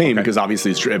claim to fame because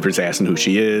obviously everybody's asking who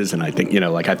she is. And I think,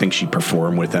 I think she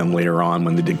performed with them later on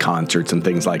when they did concerts and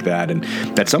things like that. And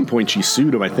at some point she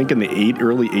sued him, I think in the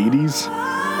early 80s.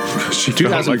 She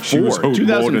felt like she was owed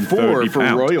more than 30 for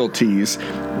pounds. royalties.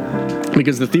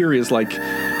 Because the theory is like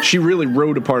she really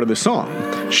wrote a part of the song.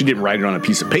 She didn't write it on a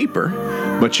piece of paper,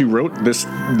 but she wrote this.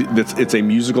 It's a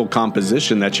musical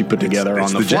composition that she put together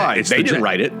on the fly. They didn't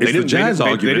write it. They didn't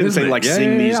say like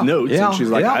sing these notes. And she's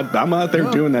like, I'm out there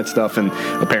doing that stuff. And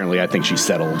apparently, I think she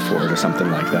settled for it or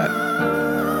something like that.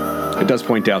 It does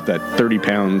point out that 30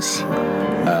 pounds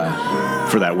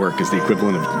for that work is the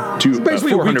equivalent of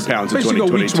 400 pounds in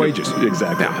 2022. Week's wages.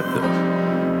 Exactly.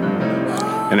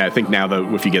 And I think now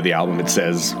that if you get the album, it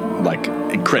says like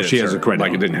credits. She has a credit,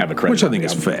 like it didn't have a credit, which I think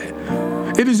is fair.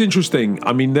 It is interesting.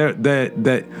 I mean, as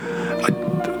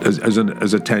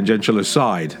a tangential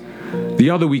aside, the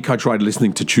other week I tried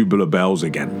listening to Tubular Bells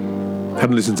again.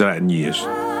 Hadn't listened to that in years.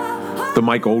 The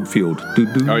Mike Oldfield.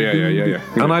 Oh yeah.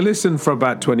 And I listened for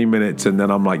about 20 minutes, and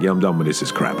then I'm like, I'm done with this.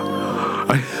 It's crap.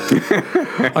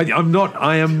 I am not.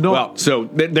 Well, so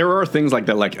there are things like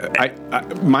that. Like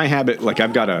my habit, like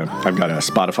I've got a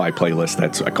Spotify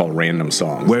playlist I call random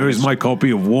songs. Where is my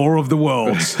copy of War of the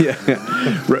Worlds?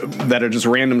 That are just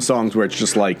random songs where it's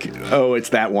just like, oh, it's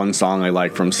that one song I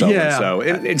like from so and so.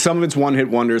 And some of it's one hit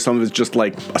wonder. Some of it's just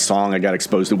like a song I got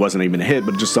exposed to. It wasn't even a hit,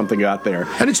 but just something out there.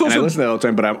 And it's also, I listen to that all the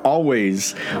time. But I'm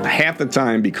always half the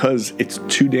time, because it's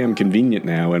too damn convenient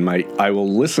now, and I will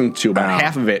listen to about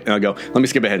half of it and I'll go, let me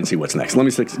skip ahead and see what's next. Let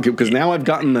me skip, because now I've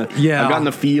gotten the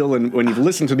feel, and when you've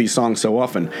listened to these songs so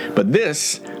often. But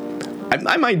this,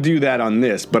 I might do that on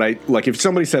this, but if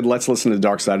somebody said, let's listen to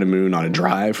Dark Side of the Moon on a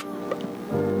drive,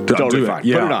 totally fine.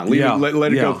 Yeah. Put it on.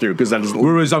 Let it go through, because that is.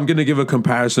 Whereas I'm going to give a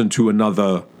comparison to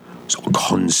another sort of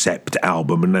concept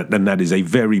album, and that is a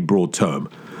very broad term.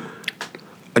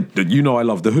 I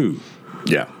love The Who.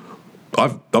 Yeah.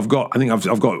 I've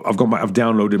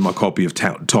downloaded my copy of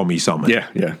Tommy Summer.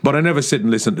 Yeah. But I never sit and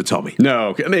listen to Tommy.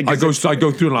 No, I go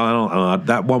through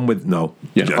that one with no.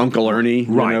 Yeah, Uncle Ernie.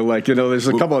 Right. There's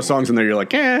a couple of songs in there you're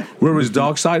like, eh. Whereas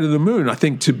Dark Side of the Moon, I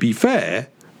think, to be fair,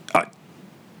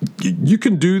 you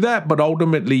can do that, but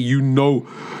ultimately you're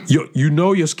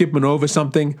skipping over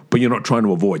something, but you're not trying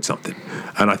to avoid something.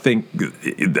 And I think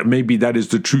maybe that is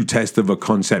the true test of a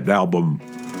concept album.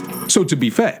 So to be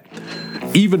fair,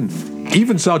 even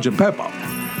Sgt. Pepper,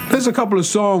 there's a couple of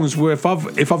songs where if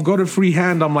I've got a free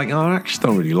hand, I'm like, oh, I actually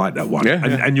don't really like that one.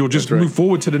 And you'll just move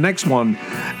forward to the next one,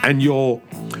 and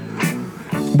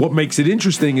what makes it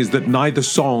interesting is that neither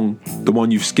song, the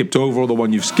one you've skipped over or the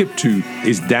one you've skipped to,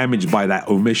 is damaged by that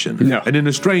omission. No. And in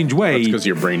a strange way, that's because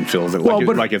your brain fills it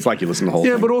it's like you listen to the whole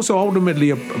thing. Yeah, but also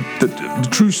ultimately,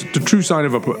 the true sign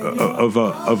of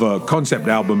a concept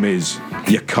album is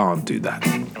you can't do that.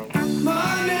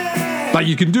 Like,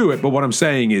 you can do it, but what I'm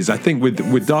saying is, I think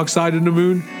with Dark Side of the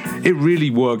Moon, it really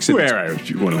works.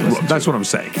 That's what I'm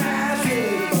saying.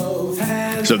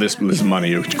 So this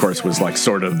Money, of course, was like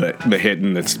sort of the hit,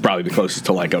 and it's probably the closest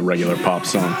to like a regular pop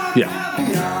song. Yeah.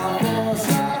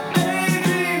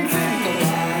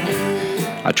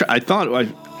 I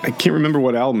can't remember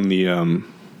what album there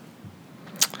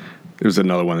was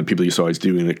another one that people used to always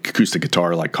do in acoustic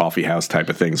guitar, like coffee house type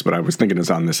of things. But I was thinking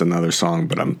it's on this another song,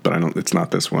 but I don't. It's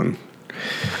not this one.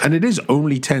 And it is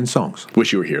only 10 songs.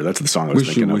 Wish You Were Here. That's the song I was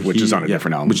thinking of, which is on a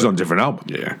different album. Which is on a different album.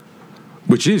 Yeah.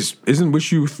 Isn't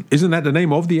that the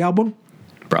name of the album?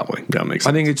 Probably. That makes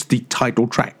sense. I think it's the title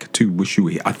track to Wish You Were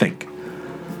Here, I think.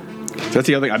 That's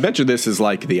the other thing. I bet you this is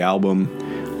like the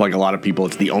album, like a lot of people,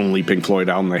 it's the only Pink Floyd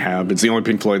album they have. It's the only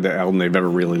Pink Floyd album they've ever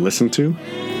really listened to.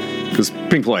 Because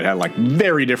Pink Floyd had like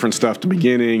very different stuff at the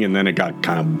beginning, and then it got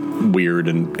kind of weird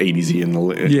and 80s-y in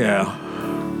the... Yeah.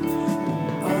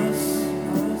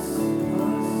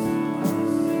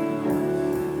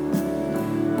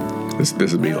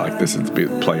 This would be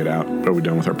play it out. Are we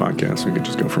done with our podcast? We could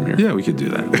just go from here. Yeah, we could do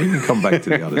that. We can come back to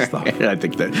the other stuff. I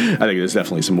think there's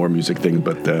definitely some more music things,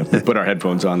 but we put our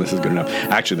headphones on. This is good enough.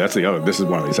 Actually, this is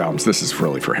one of these albums. This is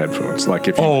really for headphones. Like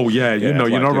if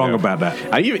you're not wrong about that.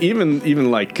 I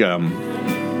even like.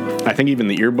 I think even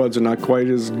the earbuds are not quite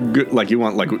as good. Like we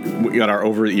got our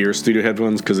over-the-ear studio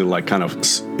headphones, because it like kind of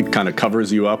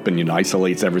covers you up and it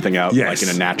isolates everything out like in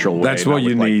a natural way. That's what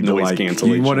you need. Noise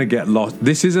cancellation. You want to get lost.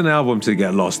 This is an album to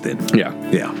get lost in.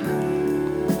 Yeah.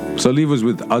 So leave us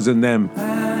with us and them.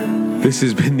 This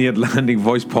has been the Atlantic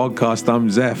Voice Podcast. I'm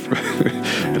Zeff.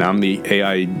 And I'm the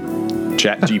AI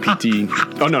ChatGPT.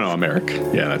 Oh, no, I'm Eric.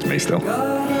 Yeah, that's me still.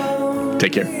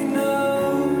 Take care.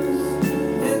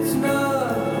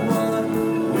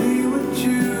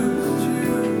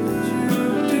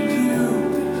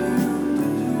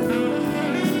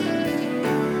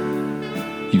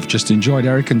 You've just enjoyed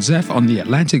Eric and Zeff on the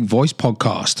Atlantic Voice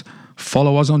Podcast.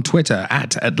 Follow us on Twitter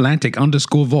at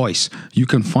Atlantic_voice. You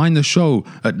can find the show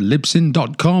at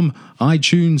Libsyn.com,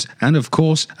 iTunes, and of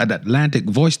course at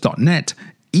AtlanticVoice.net.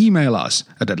 Email us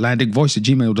at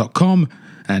AtlanticVoice@gmail.com.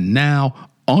 And now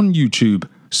on YouTube,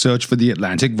 search for The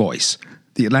Atlantic Voice.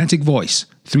 The Atlantic Voice,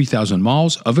 3,000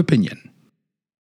 miles of opinion.